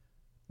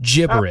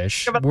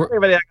gibberish.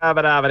 We're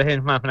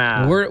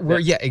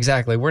yeah,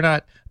 exactly. We're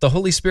not. The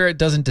Holy Spirit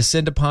doesn't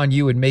descend upon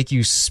you and make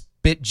you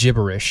spit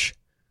gibberish.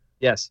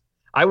 Yes,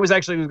 I was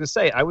going to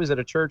say, I was at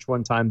a church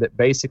one time that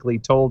basically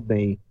told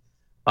me,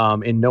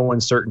 in no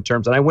uncertain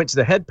terms, and I went to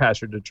the head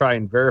pastor to try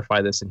and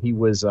verify this, and he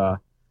was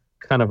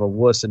kind of a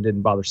wuss and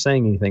didn't bother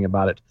saying anything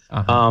about it.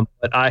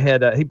 But I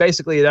had he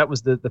basically, that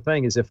was the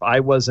thing, is if I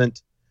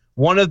wasn't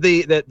one of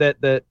the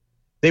that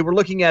they were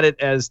looking at it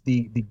as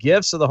the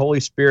gifts of the Holy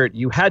Spirit,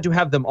 you had to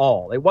have them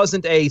all. It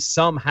wasn't a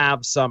some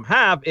have.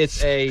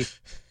 It's a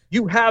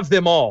you have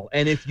them all,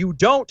 and if you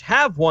don't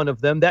have one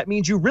of them, that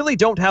means you really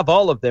don't have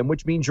all of them,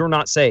 which means you're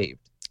not saved.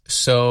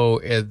 So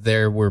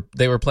they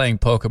were playing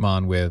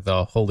Pokemon with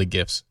holy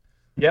gifts.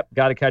 Yep,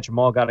 got to catch them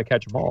all. Got to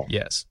catch them all.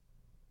 Yes.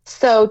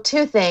 So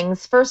 2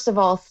 things. First of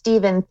all,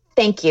 Stephen,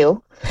 thank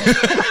you.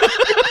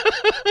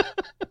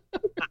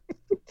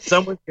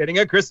 Someone's getting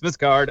a Christmas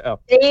card. Oh.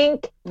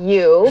 Thank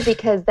you,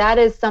 because that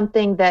is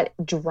something that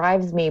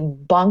drives me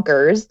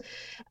bonkers.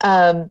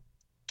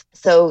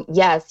 So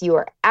yes, you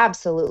are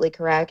absolutely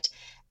correct.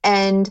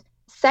 And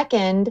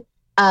second,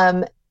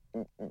 Dylan,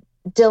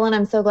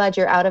 I'm so glad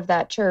you're out of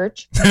that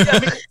church.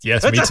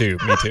 Yes, me too.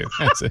 Me too.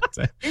 Me too.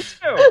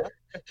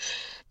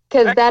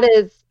 Because that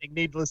is,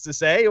 needless to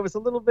say, it was a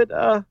little bit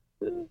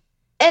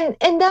and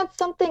that's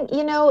something,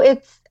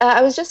 it's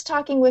I was just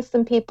talking with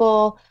some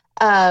people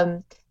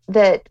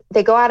that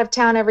they go out of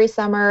town every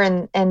summer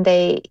and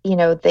they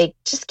they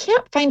just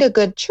can't find a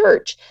good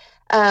church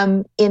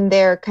in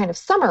their kind of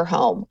summer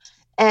home,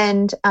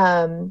 and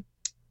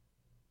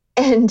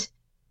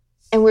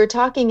we were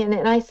talking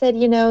and I said,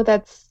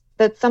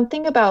 that's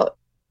something about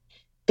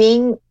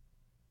being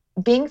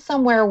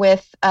somewhere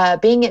with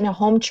being in a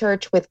home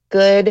church with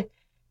good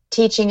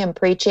teaching and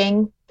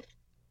preaching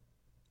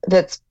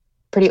that's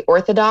pretty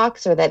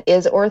orthodox, or that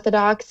is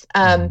orthodox.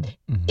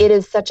 It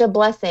is such a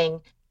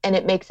blessing, and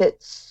it makes it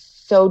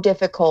so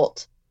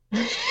difficult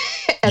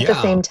at the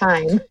same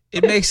time.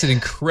 It makes it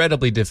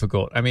incredibly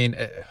difficult. I mean,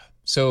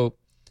 so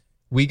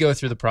we go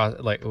through the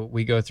process, like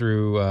we go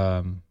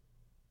through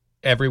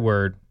every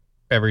word,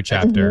 every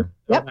chapter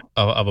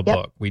of a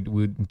book. We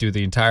do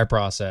the entire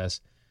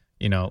process.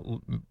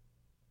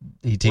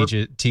 He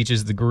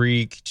teaches the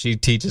Greek, she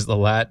teaches the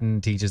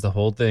Latin, teaches the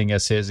whole thing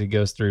as he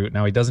goes through.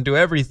 Now, he doesn't do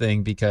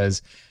everything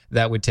because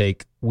that would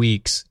take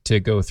weeks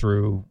to go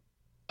through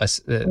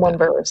one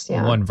verse.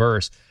 Yeah. One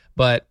verse.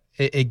 But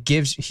he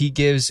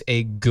gives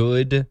a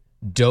good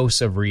dose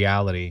of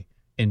reality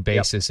and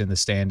basis in the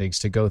standings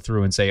to go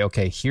through and say,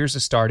 okay, here's a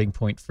starting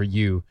point for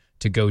you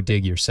to go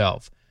dig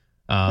yourself.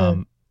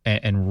 And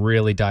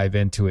really dive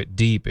into it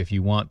deep if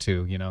you want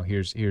to.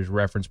 Here's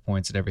reference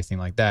points and everything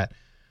like that.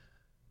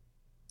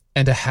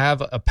 And to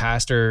have a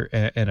pastor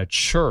and a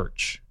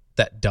church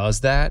that does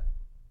that,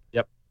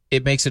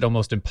 it makes it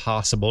almost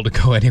impossible to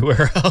go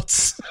anywhere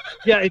else.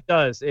 Yeah, it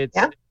does.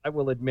 I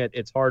will admit,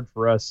 it's hard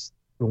for us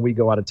when we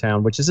go out of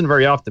town, which isn't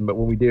very often, but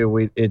when we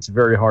do, it's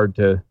very hard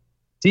to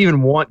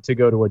even want to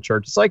go to a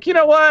church. It's like, you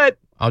know what?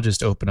 I'll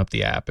just open up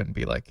the app and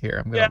be like,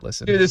 here, I'm going to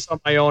listen. Do this on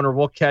my own, or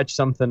we'll catch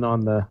something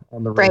on the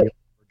radio.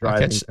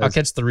 Right. I'll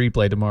catch the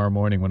replay tomorrow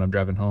morning when I'm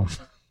driving home.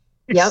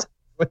 Yep.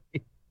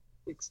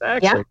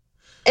 Exactly. Yeah.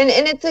 And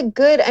it's a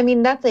good,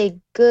 that's a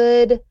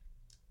good,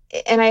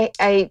 and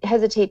I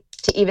hesitate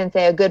to even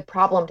say a good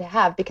problem to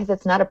have, because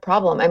it's not a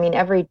problem. I mean,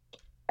 every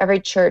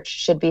church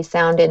should be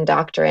sound in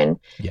doctrine,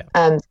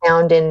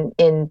 sound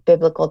in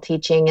biblical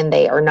teaching, and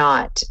they are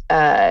not.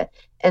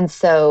 And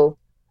so,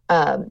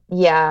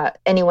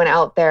 anyone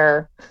out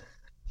there,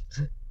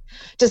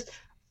 just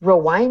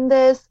rewind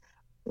this,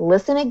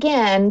 listen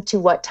again to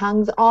what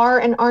tongues are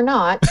and are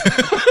not.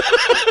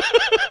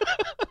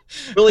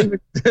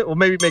 We'll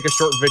maybe make a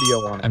short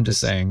video on it. I'm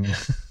just saying.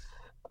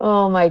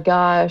 Oh my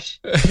gosh.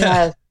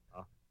 Yes.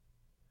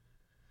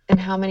 And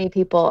how many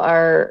people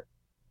are,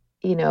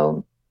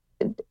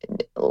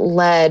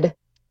 led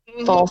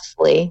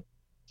falsely.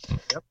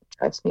 Yep.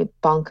 Drives me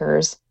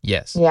bonkers.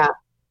 Yes. Yeah.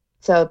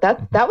 So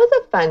that was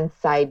a fun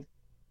side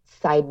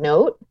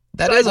note.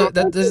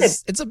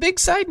 It's a big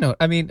side note.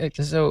 I mean,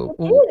 so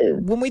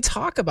when we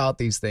talk about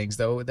these things,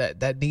 though,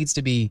 that needs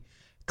to be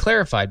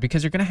clarified,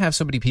 because you're going to have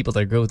so many people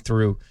that go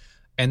through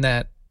and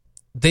that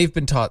they've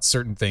been taught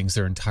certain things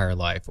their entire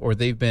life, or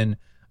they've been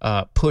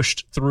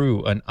pushed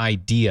through an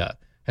idea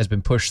has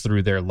been pushed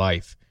through their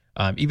life.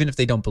 Even if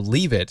they don't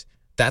believe it,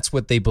 that's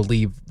what they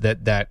believe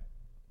that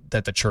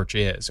the church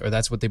is, or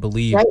that's what they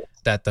believe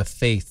that the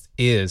faith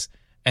is.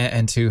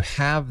 And to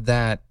have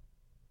that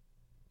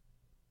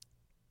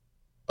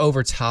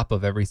over top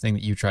of everything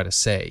that you try to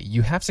say,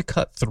 you have to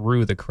cut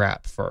through the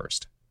crap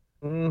first.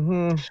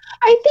 Mm-hmm.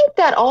 I think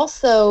that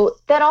also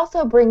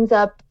brings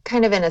up,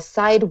 kind of in a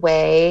side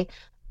way,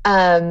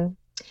 the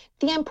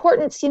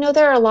importance.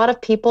 There are a lot of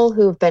people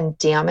who've been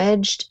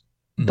damaged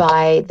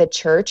by the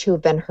church,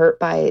 who've been hurt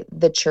by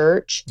the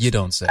church. You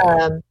don't say.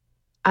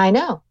 I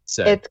know.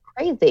 It's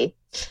crazy.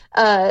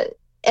 And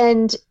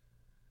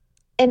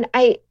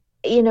I,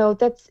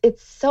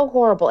 it's so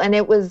horrible. And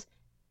it was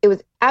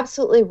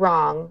absolutely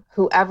wrong.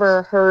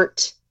 Whoever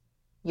hurt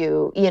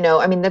you,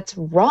 that's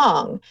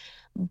wrong.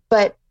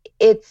 But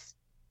it's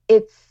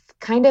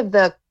kind of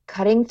the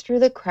cutting through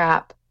the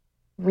crap,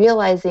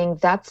 realizing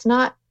that's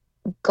not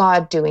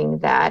God doing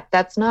that.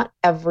 That's not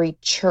every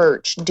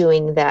church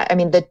doing that. I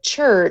mean, the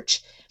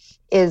church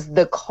is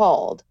the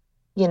called,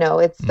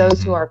 it's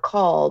those who are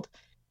called.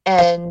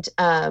 and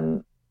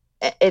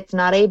it's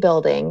not a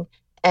building,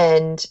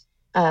 and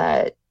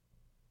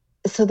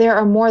so there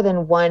are more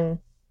than one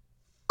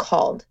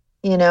called.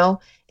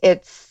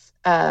 It's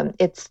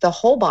the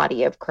whole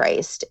body of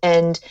Christ.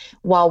 And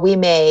while we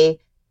may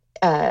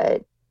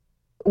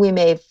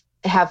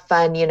have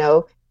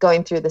fun,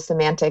 going through the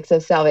semantics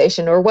of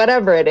salvation or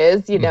whatever it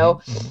is, I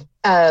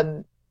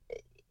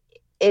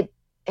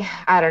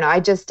don't know.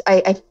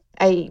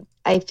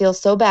 I feel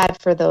so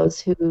bad for those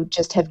who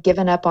just have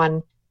given up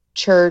on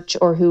church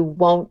or who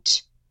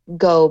won't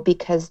go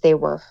because they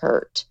were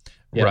hurt.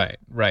 Yeah.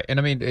 Right. And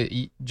I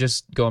mean,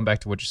 just going back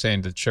to what you're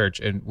saying to the church,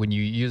 and when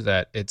you use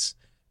that, it's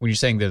when you're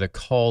saying they're the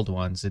called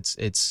ones,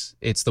 it's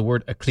the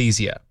word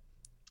ecclesia.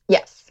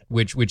 Yes.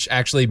 Which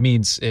actually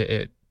means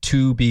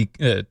to be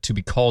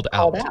called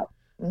out.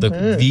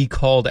 Mm-hmm. The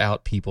called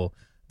out people.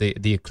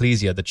 The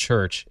ecclesia, the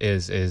church,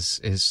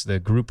 is the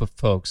group of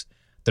folks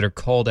that are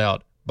called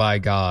out by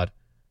God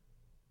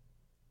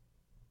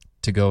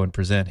to go and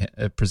present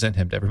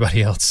him to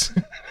everybody else.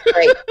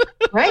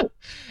 Right.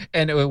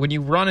 And when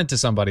you run into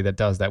somebody that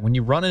does that, when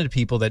you run into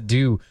people that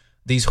do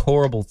these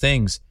horrible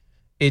things,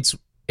 it's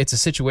a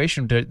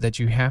situation that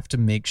you have to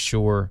make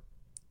sure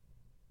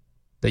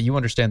that you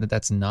understand that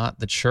that's not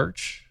the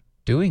church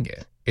doing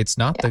it. It's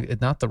not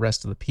the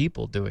rest of the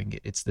people doing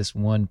it. It's this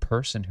one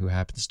person who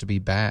happens to be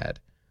bad.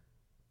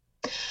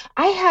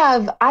 I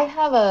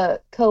have a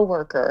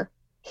coworker.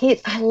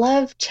 I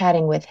love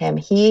chatting with him.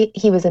 He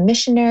was a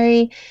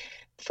missionary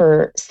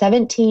for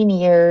 17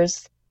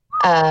 years.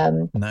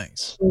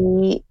 Nice.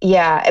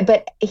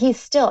 But he's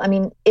still, I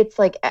mean, it's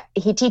like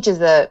he teaches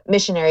a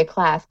missionary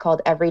class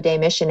called Everyday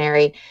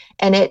Missionary,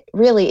 and it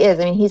really is.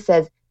 I mean, he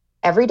says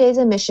every day's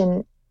a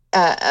mission.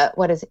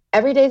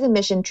 Every day's a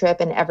mission trip,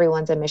 and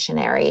everyone's a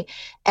missionary.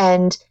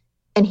 And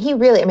he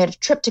really, I mean, a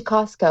trip to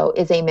Costco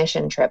is a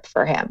mission trip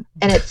for him,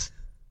 and it's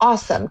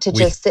awesome to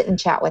just sit and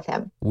chat with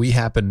him. We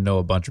happen to know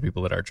a bunch of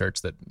people at our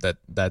church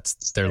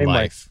that's their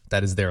life.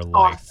 That is their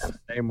life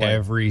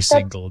every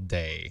single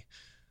day.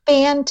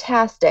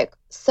 Fantastic.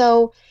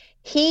 So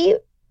he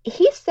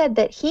said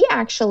that he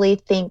actually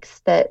thinks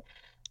that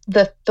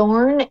the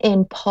thorn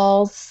in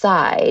Paul's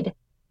side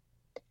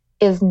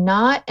is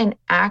not an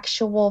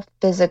actual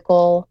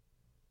physical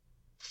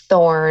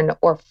thorn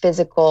or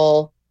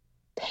physical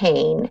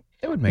pain.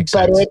 It would make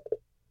sense.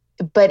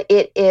 But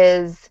it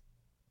is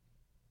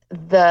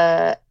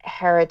the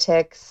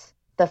heretics,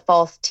 the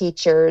false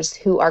teachers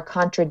who are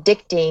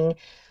contradicting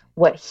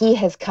what he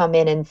has come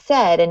in and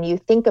said. And you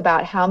think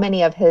about how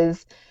many of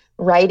his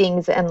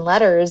writings and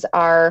letters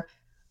are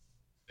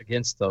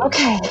against those.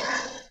 Okay.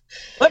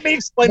 Let me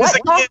explain what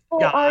this again.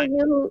 gospel are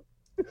you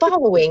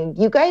following?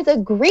 You guys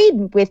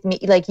agreed with me.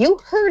 Like, you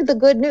heard the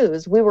good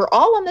news. We were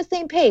all on the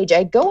same page.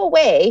 I go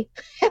away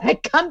and I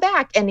come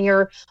back and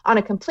you're on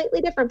a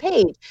completely different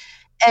page.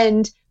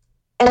 And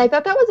I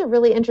thought that was a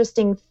really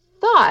interesting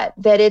thought,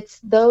 that it's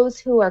those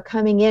who are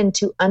coming in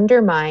to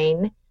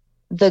undermine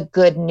the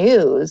good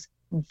news.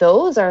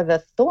 Those are the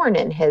thorn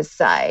in his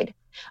side.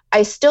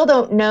 I still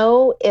don't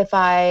know if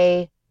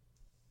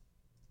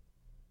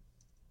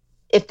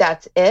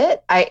that's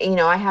it.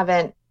 I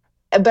haven't,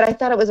 but I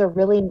thought it was a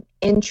really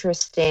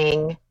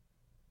interesting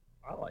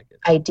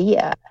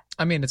idea.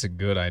 I mean, it's a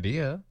good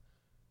idea.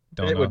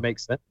 It would make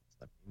sense.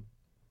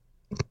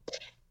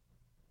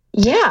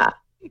 Yeah.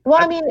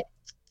 Well, I mean,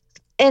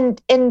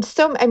 and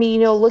so, I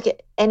mean, look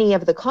at any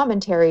of the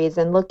commentaries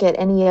and look at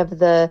any of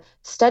the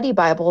study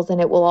Bibles, and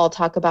it will all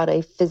talk about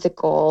a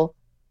physical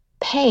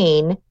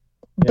pain.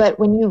 Yeah. But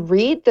when you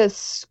read the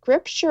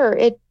scripture,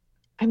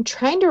 I'm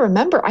trying to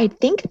remember. I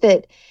think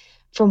that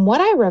from what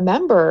I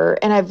remember,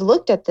 and I've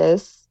looked at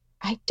this,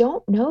 I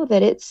don't know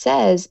that it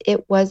says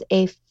it was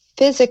a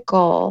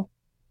physical.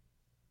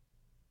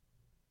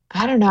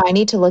 I don't know. I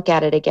need to look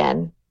at it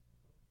again.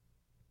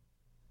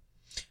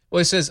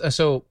 Well, it says,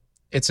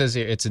 it says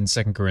here, it's in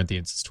 2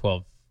 Corinthians, it's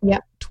 12. Yeah.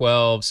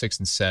 12, 6,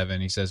 and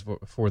 7. He says,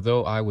 For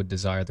though I would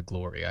desire the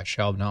glory, I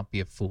shall not be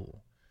a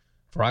fool.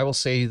 For I will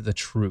say the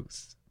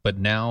truth, but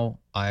now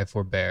I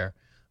forbear,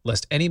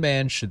 lest any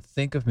man should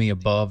think of me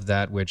above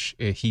that which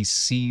he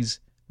sees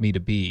me to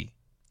be,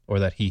 or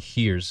that he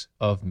hears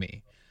of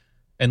me,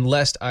 and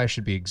lest I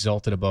should be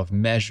exalted above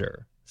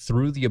measure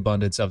through the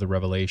abundance of the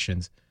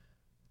revelations.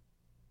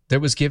 There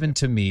was given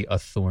to me a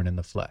thorn in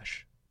the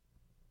flesh,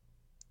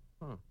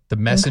 the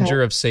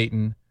messenger of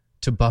Satan,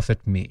 to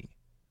buffet me,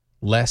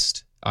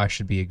 lest I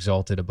should be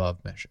exalted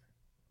above measure.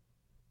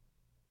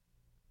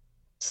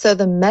 So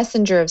the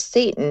messenger of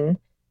Satan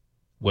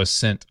was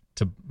sent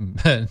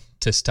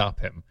to stop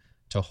him,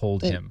 to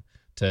hold him,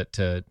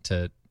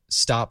 to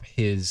stop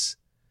his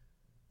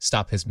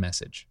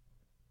message.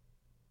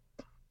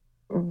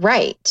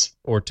 Right.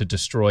 Or to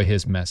destroy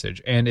his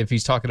message. And if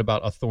he's talking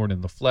about a thorn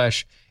in the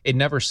flesh, it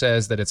never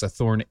says that it's a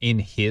thorn in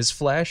his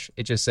flesh.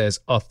 It just says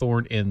a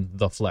thorn in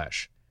the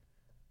flesh.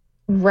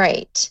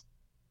 Right.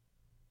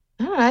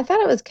 I thought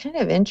it was kind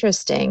of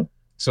interesting.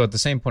 So at the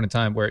same point in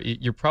time where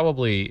you're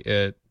probably,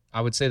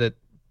 I would say that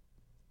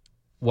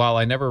while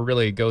I never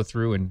really go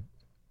through and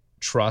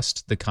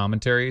trust the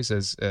commentaries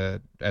as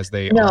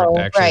they No, aren't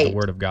actually right. the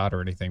Word of God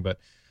or anything. But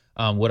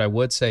what I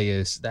would say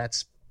is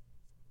that's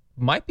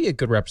might be a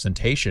good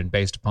representation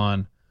based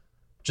upon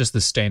just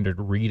the standard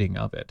reading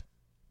of it.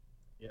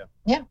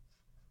 Yeah.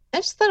 I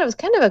just thought it was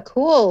kind of a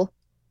cool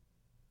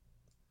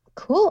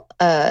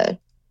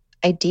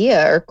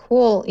idea or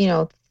cool,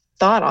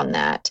 thought on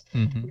that.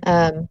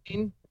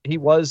 He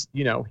was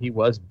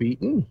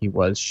beaten. He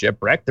was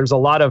shipwrecked. There's a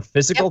lot of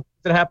physical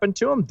things that happened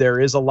to him. There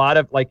is a lot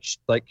of like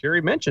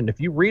Carrie mentioned. If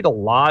you read a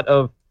lot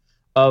of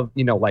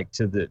like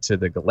to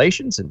the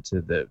Galatians and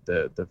to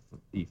the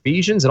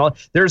Ephesians and all,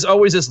 there's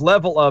always this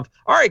level of,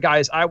 all right,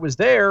 guys, I was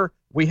there.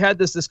 We had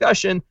this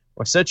discussion.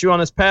 I set you on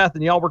this path,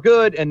 and y'all were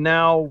good. And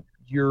now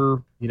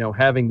you're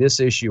having this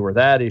issue or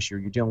that issue.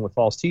 You're dealing with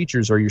false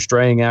teachers, or you're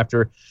straying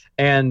after,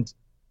 and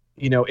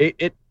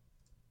it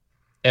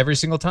every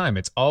single time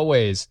it's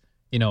always.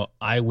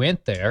 I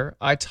went there.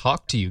 I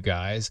talked to you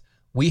guys.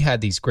 We had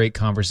these great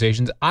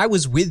conversations. I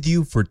was with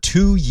you for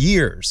 2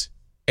 years.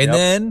 And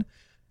then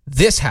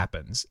this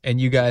happens and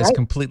you guys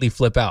completely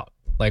flip out.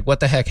 Like, what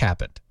the heck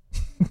happened?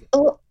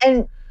 Oh,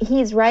 and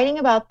he's writing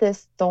about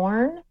this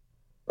thorn,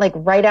 like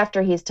right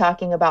after he's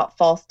talking about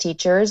false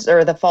teachers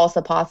or the false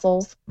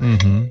apostles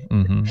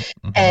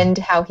and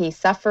how he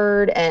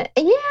suffered. And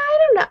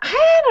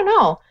I don't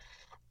know.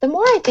 The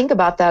more I think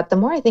about that, the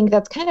more I think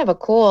that's kind of a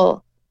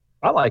cool.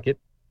 I like it.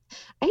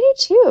 I do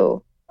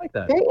too. I like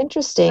that. Very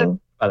interesting.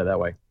 About it that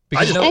way.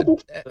 Because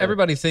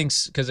everybody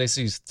thinks, because they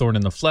see thorn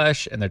in the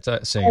flesh and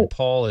they're saying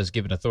Paul is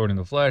given a thorn in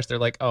the flesh, they're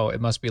like, oh,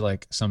 it must be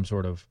like some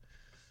sort of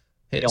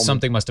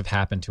something must have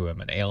happened to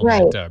him, an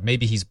ailment.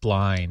 Maybe he's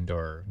blind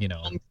or,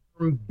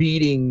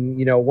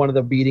 beating, one of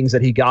the beatings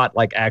that he got,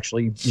 like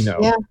actually,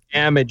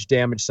 damage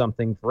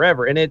something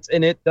forever. And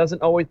it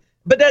doesn't always,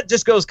 but that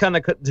just goes kind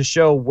of to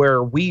show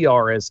where we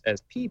are as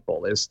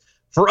people. Is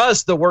for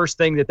us, the worst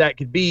thing that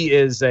could be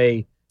is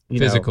a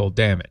physical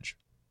damage.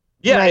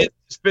 Yeah,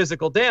 it's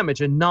physical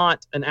damage and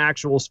not an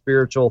actual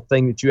spiritual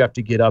thing that you have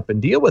to get up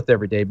and deal with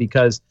every day.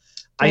 Because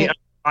I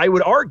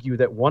would argue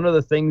that one of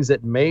the things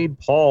that made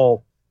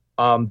Paul,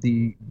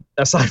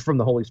 aside from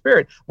the Holy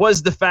Spirit,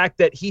 was the fact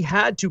that he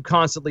had to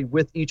constantly,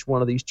 with each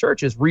one of these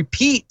churches,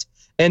 repeat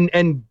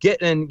and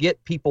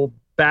get people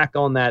back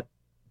on that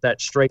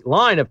straight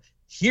line of,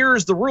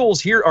 here's the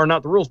rules, here are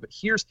not the rules, but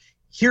here's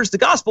the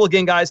gospel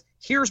again, guys.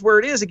 Here's where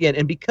it is again.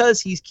 And because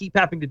he's keep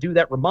having to do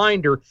that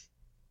reminder,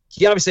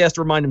 he obviously has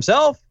to remind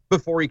himself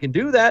before he can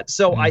do that.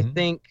 So I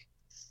think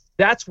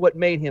that's what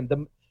made him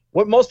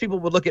what most people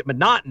would look at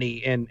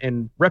monotony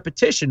and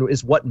repetition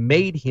is what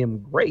made him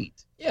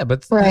great. Yeah,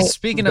 but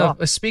speaking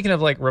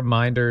of like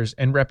reminders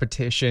and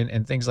repetition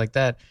and things like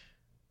that,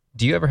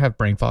 do you ever have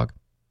brain fog?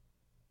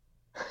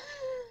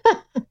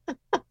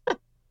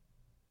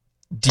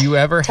 Do you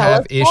ever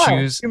have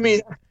issues?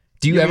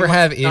 Do you ever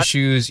have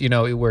issues,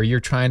 where you're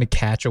trying to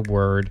catch a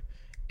word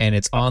and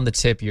it's on the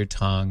tip of your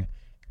tongue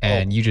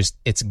and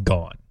it's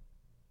gone?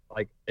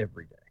 Like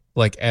every day.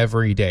 Like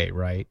every day,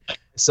 right?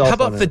 How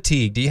about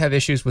fatigue? Do you have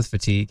issues with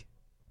fatigue?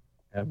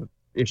 I have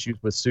issues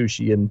with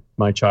sushi and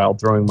my child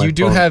throwing my phone. You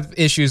do have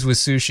issues with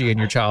sushi and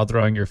your child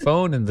throwing your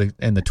phone in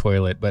the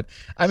toilet, but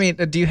I mean,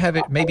 do you have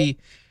it maybe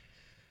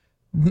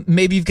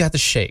you've got the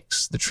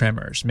shakes, the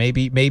tremors.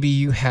 Maybe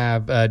you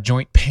have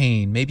joint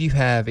pain. Maybe you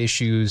have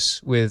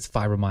issues with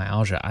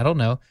fibromyalgia. I don't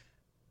know.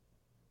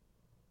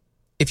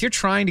 If you're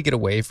trying to get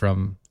away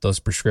from those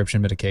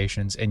prescription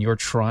medications and you're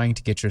trying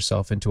to get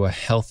yourself into a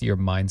healthier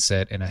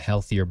mindset and a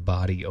healthier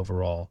body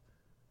overall,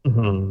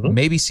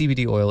 maybe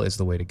CBD oil is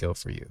the way to go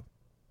for you.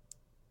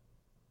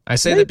 I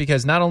say that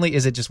because not only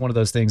is it just one of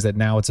those things that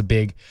now it's a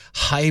big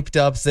hyped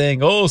up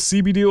thing. Oh,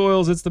 CBD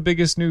oils, it's the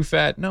biggest new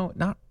fad. No,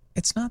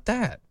 it's not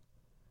that.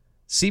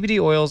 CBD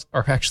oils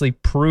are actually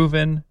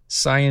proven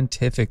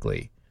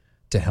scientifically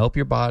to help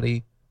your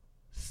body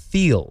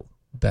feel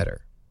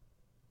better,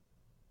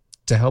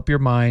 to help your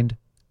mind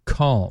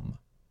calm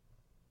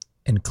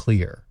and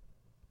clear.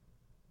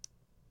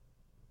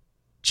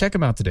 Check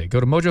them out today. Go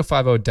to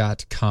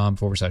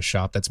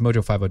mojo50.com/shop. That's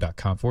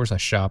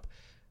mojo50.com/shop.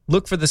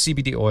 Look for the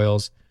CBD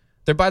oils.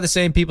 They're by the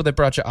same people that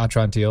brought you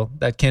Atrantil,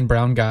 that Ken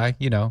Brown guy,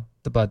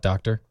 the butt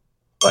doctor.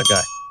 Butt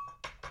guy.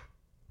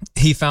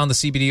 He found the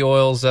CBD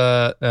oils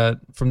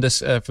from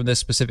this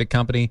specific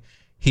company.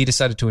 He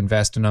decided to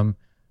invest in them.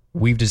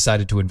 We've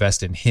decided to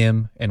invest in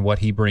him and what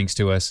he brings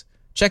to us.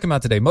 Check him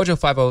out today,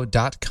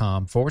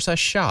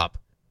 mojo50.com/shop.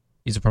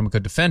 Use the promo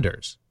code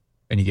DEFENDERS,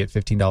 and you get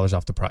 $15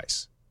 off the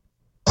price.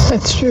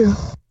 That's true.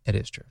 It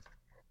is true.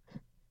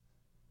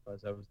 I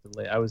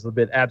was a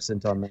bit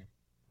absent on that.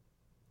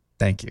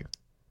 Thank you.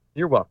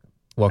 You're welcome.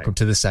 Welcome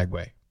to the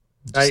segue.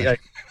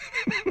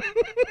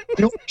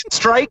 You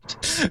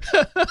striked?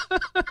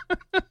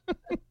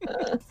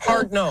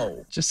 Hard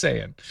no. Just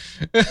saying.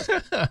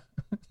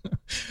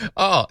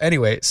 Oh,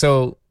 anyway,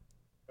 so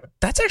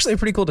that's actually a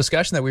pretty cool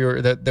discussion that we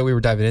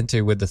were diving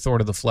into with the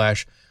thorn of the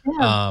flesh,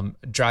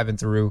 driving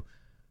through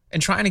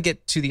and trying to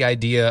get to the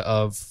idea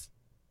of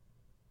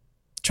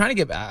I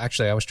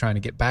was trying to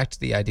get back to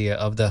the idea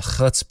of the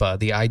chutzpah,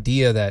 the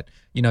idea that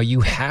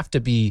you have to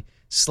be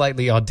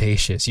slightly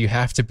audacious. You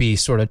have to be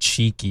sort of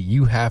cheeky.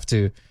 You have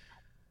to,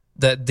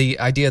 the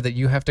idea that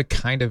you have to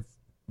kind of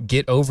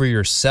get over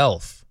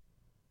yourself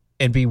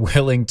and be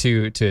willing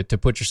to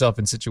put yourself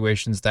in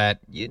situations that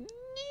you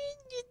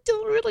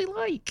don't really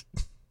like.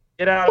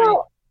 Get out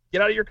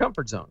of your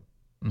comfort zone.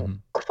 Mm-hmm.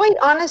 Quite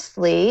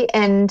honestly,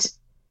 and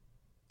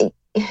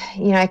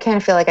I kind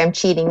of feel like I'm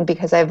cheating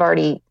because I've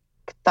already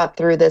thought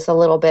through this a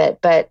little bit,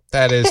 but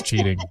that is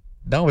cheating.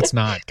 No, it's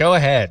not. Go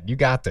ahead. You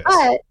got this.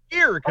 But,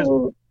 here,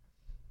 because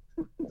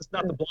it's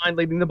not the blind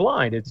leading the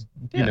blind. It's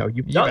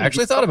you've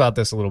actually thought about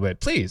this a little bit.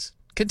 Please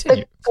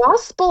continue. The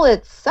gospel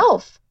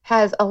itself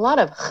has a lot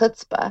of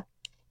chutzpah.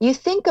 You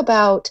think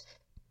about,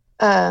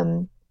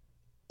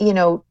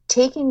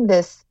 taking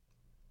this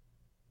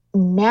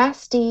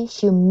nasty,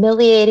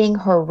 humiliating,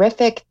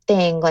 horrific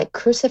thing like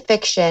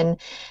crucifixion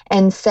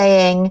and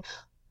saying,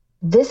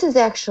 this is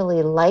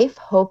actually life,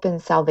 hope, and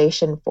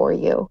salvation for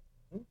you.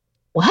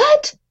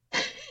 What?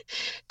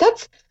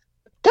 That's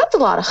a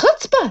lot of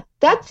chutzpah.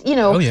 That's,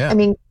 I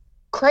mean,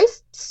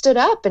 Christ stood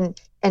up and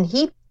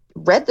he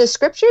read the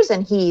scriptures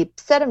and he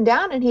set them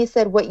down and he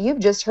said, what you've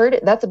just heard,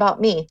 that's about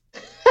me.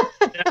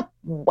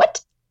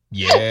 What?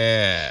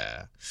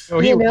 Yeah.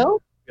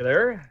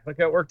 There. Look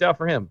how it worked out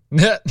for him.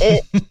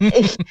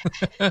 It's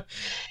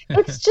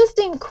just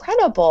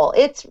incredible.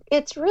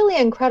 It's really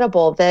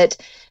incredible that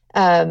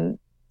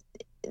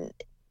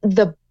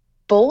the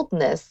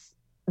boldness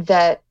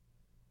that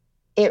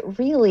it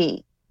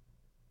really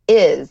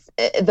is,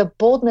 the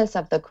boldness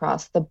of the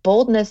cross, the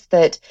boldness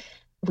that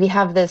we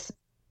have this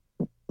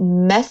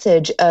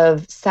message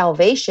of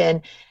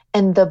salvation,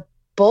 and the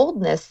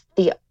boldness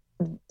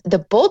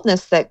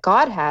that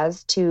God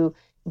has to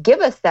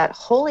give us that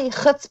holy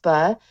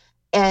chutzpah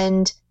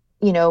and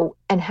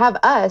have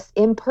us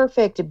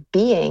imperfect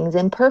beings,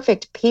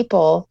 imperfect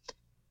people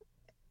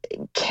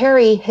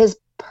carry his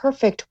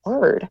perfect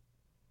word.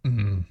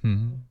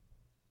 Mm-hmm.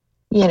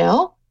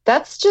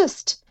 That's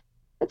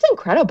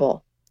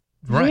incredible.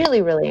 Right.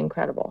 Really, really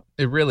incredible.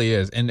 It really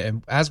is.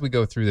 And as we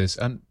go through this,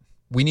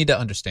 we need to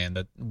understand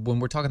that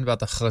when we're talking about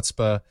the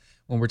chutzpah,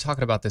 when we're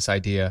talking about this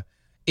idea,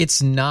 it's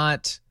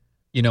not,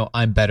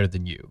 I'm better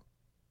than you.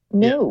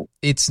 No.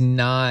 It's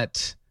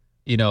not,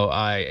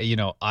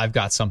 I've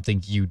got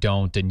something you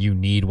don't and you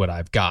need what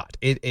I've got.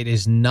 It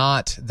is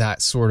not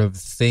that sort of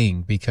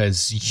thing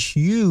because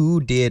you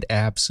did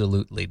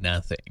absolutely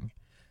nothing.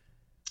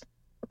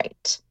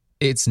 Right.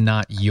 It's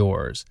not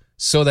yours.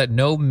 So that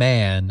no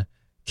man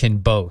can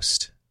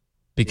boast.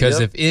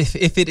 Because if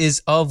it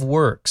is of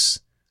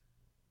works,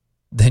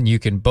 then you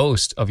can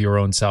boast of your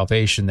own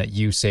salvation that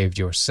you saved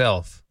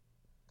yourself.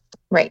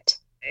 Right.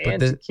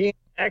 And you can't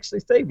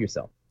actually save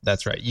yourself.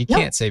 That's right. You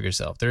can't save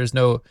yourself. There's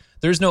no,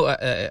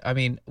 I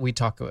mean, we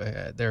talk,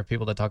 there are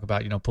people that talk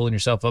about, pulling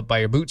yourself up by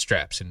your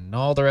bootstraps and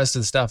all the rest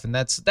of the stuff. And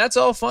that's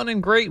all fun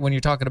and great when you're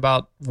talking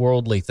about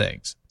worldly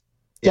things.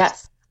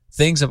 Yes.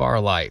 Things of our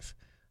life.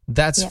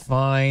 That's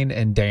fine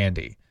and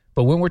dandy.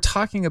 But when we're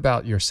talking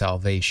about your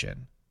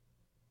salvation,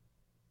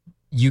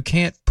 you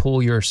can't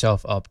pull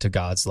yourself up to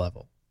God's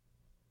level.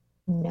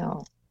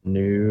 No.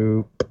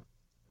 Nope.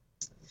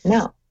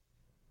 No.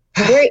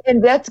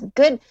 And that's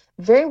good.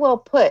 Very well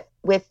put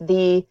with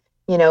the,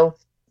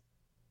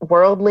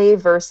 worldly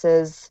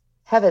versus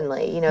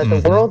heavenly.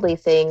 The worldly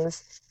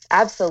things,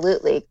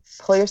 absolutely.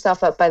 Pull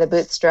yourself up by the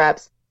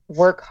bootstraps,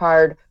 work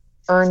hard,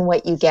 earn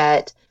what you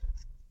get.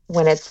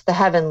 When it's the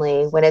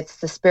heavenly, when it's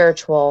the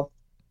spiritual,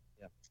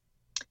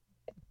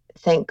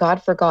 thank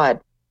God for God.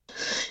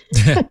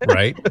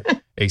 Right?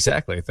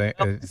 Exactly.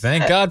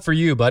 Thank God for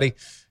you, buddy.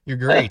 You're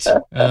great.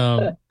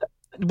 Well,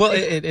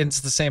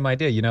 it's the same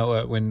idea,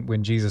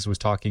 when Jesus was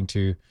talking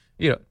to,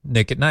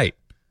 Nick at night.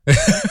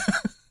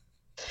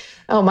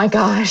 Oh my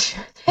gosh.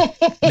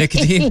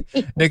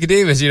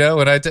 Nicodemus,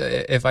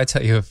 if I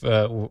tell you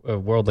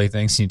of worldly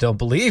things and you don't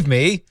believe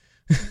me.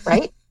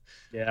 Right?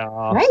 Yeah.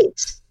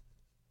 Right.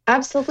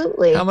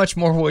 Absolutely. How much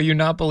more will you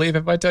not believe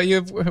if I tell you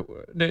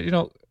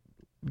of,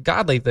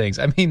 godly things?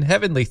 I mean,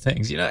 heavenly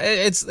things.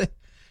 It's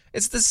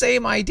the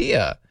same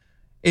idea.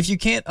 If you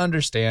can't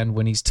understand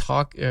when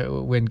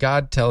when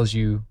God tells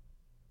you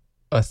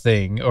a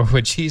thing, or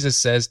when Jesus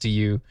says to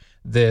you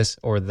this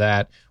or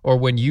that, or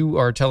when you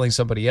are telling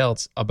somebody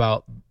else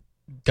about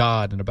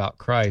God and about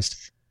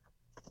Christ,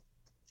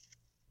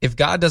 if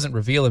God doesn't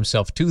reveal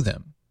himself to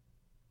them,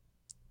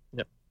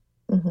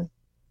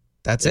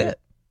 that's it.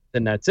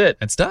 Then that's it.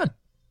 It's done.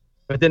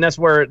 But then that's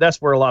where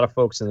a lot of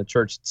folks in the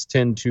church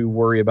tend to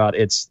worry about.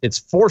 It's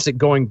forcing,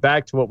 going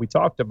back to what we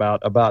talked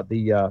about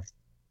the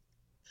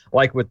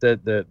like with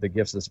the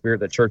gifts of the Spirit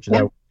that churches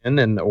are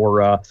in,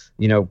 or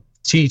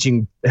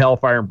teaching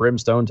hellfire and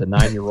brimstone to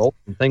 9-year-olds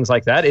and things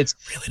like that. It's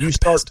really you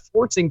start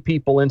forcing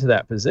people into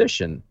that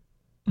position,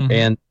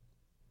 and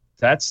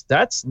that's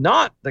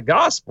not the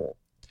gospel.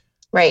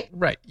 Right.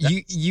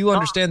 You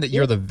understand that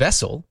you're the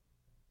vessel.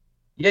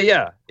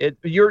 Yeah.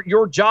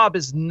 Your job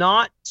is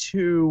not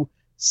to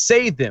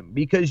save them,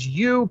 because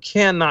you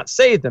cannot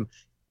save them.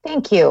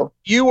 Thank you.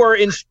 You are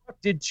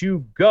instructed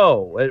to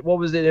go. What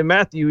was it in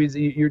Matthew?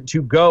 You're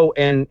to go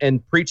and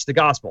preach the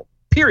gospel.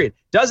 period.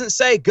 Doesn't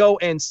say go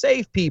and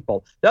save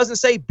people. Doesn't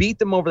say beat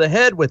them over the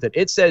head with it.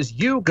 It says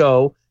you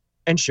go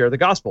and share the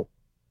gospel.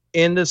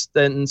 End of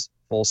sentence,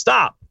 full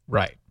stop.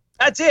 Right.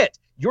 That's it.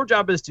 Your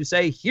job is to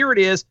say, here it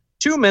is,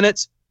 2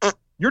 minutes,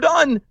 you're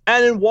done,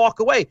 and then walk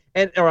away.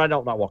 Or I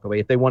don't not walk away.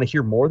 If they want to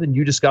hear more, then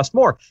you discuss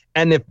more.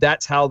 And if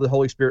that's how the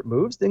Holy Spirit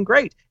moves, then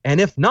great. And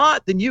if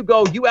not, then you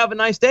go, you have a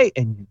nice day,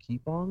 and you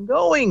keep on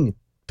going.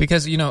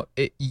 Because,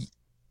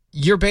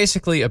 you're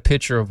basically a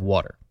pitcher of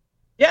water.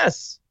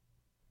 Yes.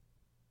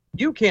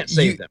 You can't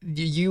save them.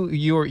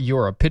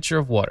 You're a pitcher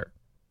of water.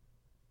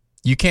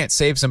 You can't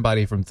save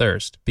somebody from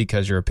thirst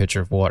because you're a pitcher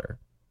of water.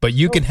 But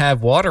you can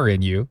have water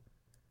in you.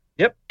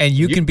 Yep. And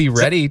you can be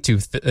ready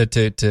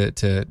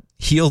to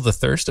heal the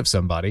thirst of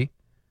somebody.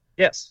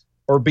 Yes.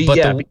 Or be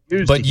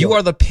used. But you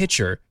are the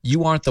pitcher.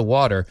 You aren't the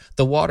water.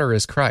 The water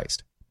is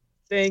Christ.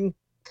 Thing.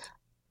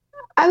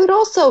 I would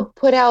also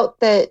put out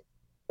that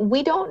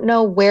we don't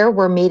know where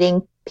we're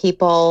meeting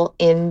people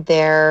in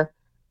their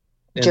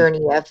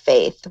journey of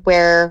faith,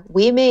 where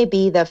we may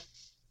be the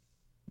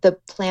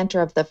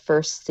planter of the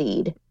first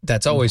seed.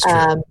 That's always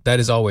true. That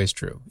is always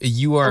true.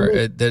 You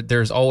are.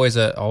 There's always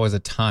a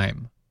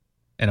time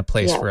and a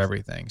place for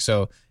everything.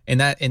 So in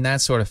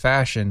that sort of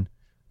fashion,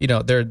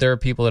 there are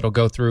people that'll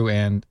go through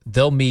and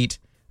they'll meet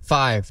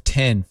 5,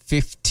 10,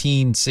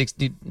 15,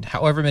 60,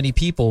 however many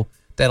people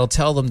that'll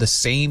tell them the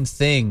same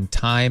thing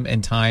time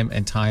and time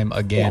and time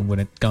again when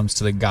it comes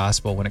to the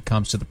gospel, when it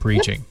comes to the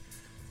preaching.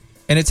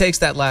 And it takes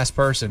that last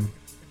person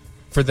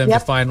for them to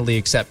finally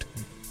accept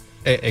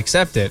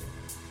it.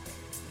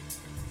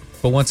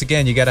 But once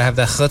again, you got to have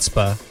that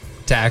chutzpah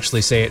to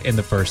actually say it in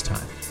the first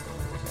time.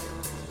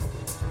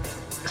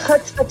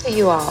 Chutzpah to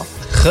you all.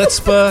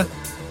 Chutzpah,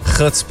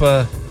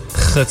 chutzpah,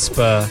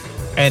 chutzpah.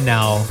 And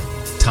now,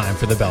 time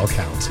for the bell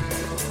count.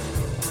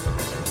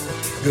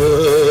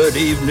 Good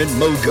evening,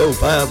 Mojo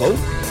 50.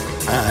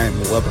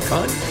 I'm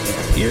Leprechaun,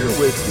 here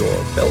with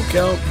your bell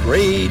count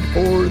grade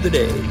for the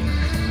day.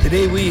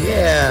 Today we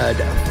had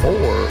 4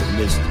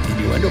 missed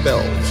innuendo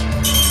bells,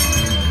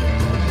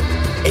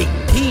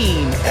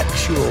 18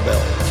 actual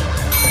bells,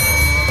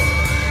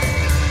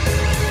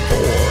 4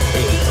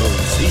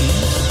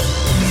 AOCs,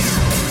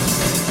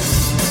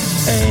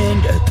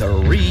 and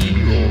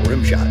 3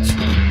 rim shots.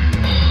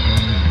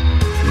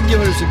 You're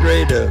giving us a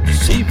grade of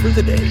C for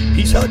the day.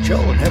 Peace out, y'all,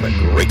 and have a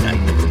great night.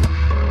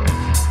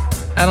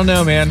 I don't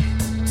know, man.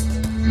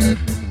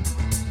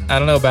 I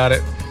don't know about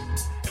it.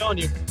 Good on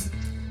you.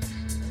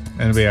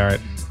 It'll be all right.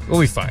 We'll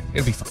be fine.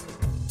 It'll be fine.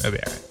 It'll be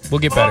all right. We'll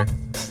get better.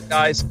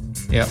 Guys.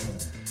 Yep.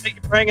 Thank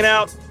you for hanging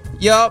out.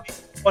 Yep.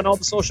 On all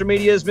the social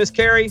medias, Miss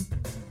Carrie.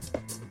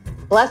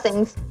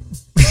 Blessings.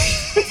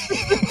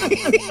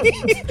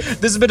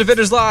 This has been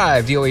Defenders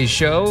Live,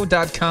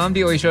 DOAShow.com,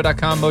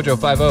 DOAShow.com,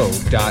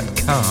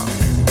 Mojo50.com.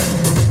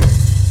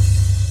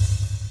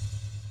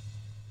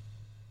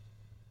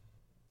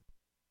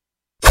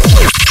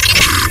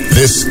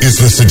 This is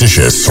the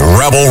seditious,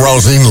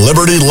 rabble-rousing,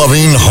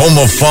 liberty-loving, home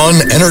of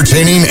fun,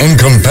 entertaining, and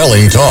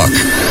compelling talk.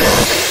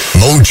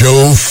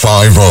 Mojo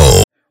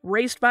 50.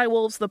 Raised by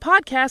Wolves, the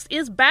podcast,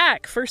 is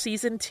back for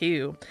Season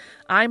 2.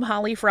 I'm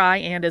Holly Fry,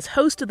 and as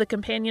host of the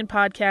companion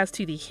podcast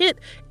to the hit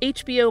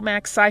HBO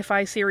Max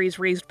sci-fi series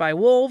Raised by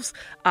Wolves,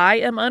 I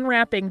am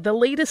unwrapping the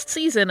latest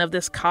season of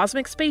this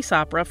cosmic space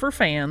opera for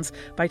fans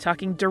by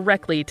talking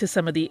directly to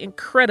some of the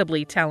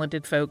incredibly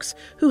talented folks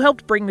who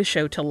helped bring the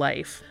show to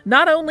life.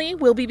 Not only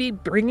will we be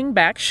bringing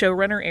back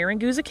showrunner Aaron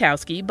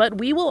Guzikowski, but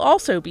we will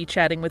also be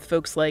chatting with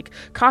folks like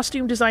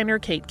costume designer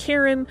Kate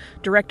Karen,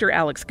 director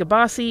Alex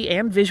Gabassi,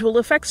 and visual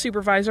effects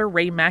supervisor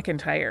Ray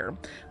McIntyre.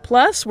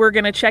 Plus, we're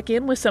going to check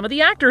in with some of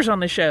the actors on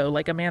the show,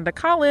 like Amanda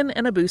Collin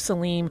and Abu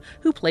Salim,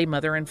 who play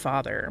mother and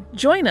father.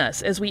 Join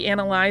us as we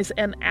analyze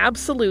an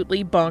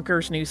absolutely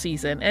bonkers new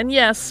season. And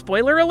yes,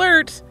 spoiler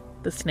alert,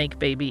 the snake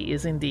baby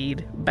is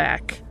indeed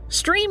back.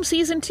 Stream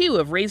Season 2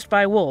 of Raised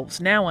by Wolves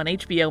now on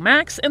HBO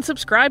Max, and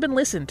subscribe and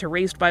listen to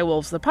Raised by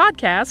Wolves, the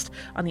podcast,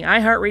 on the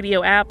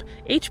iHeartRadio app,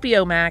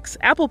 HBO Max,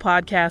 Apple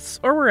Podcasts,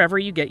 or wherever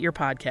you get your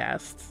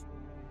podcasts.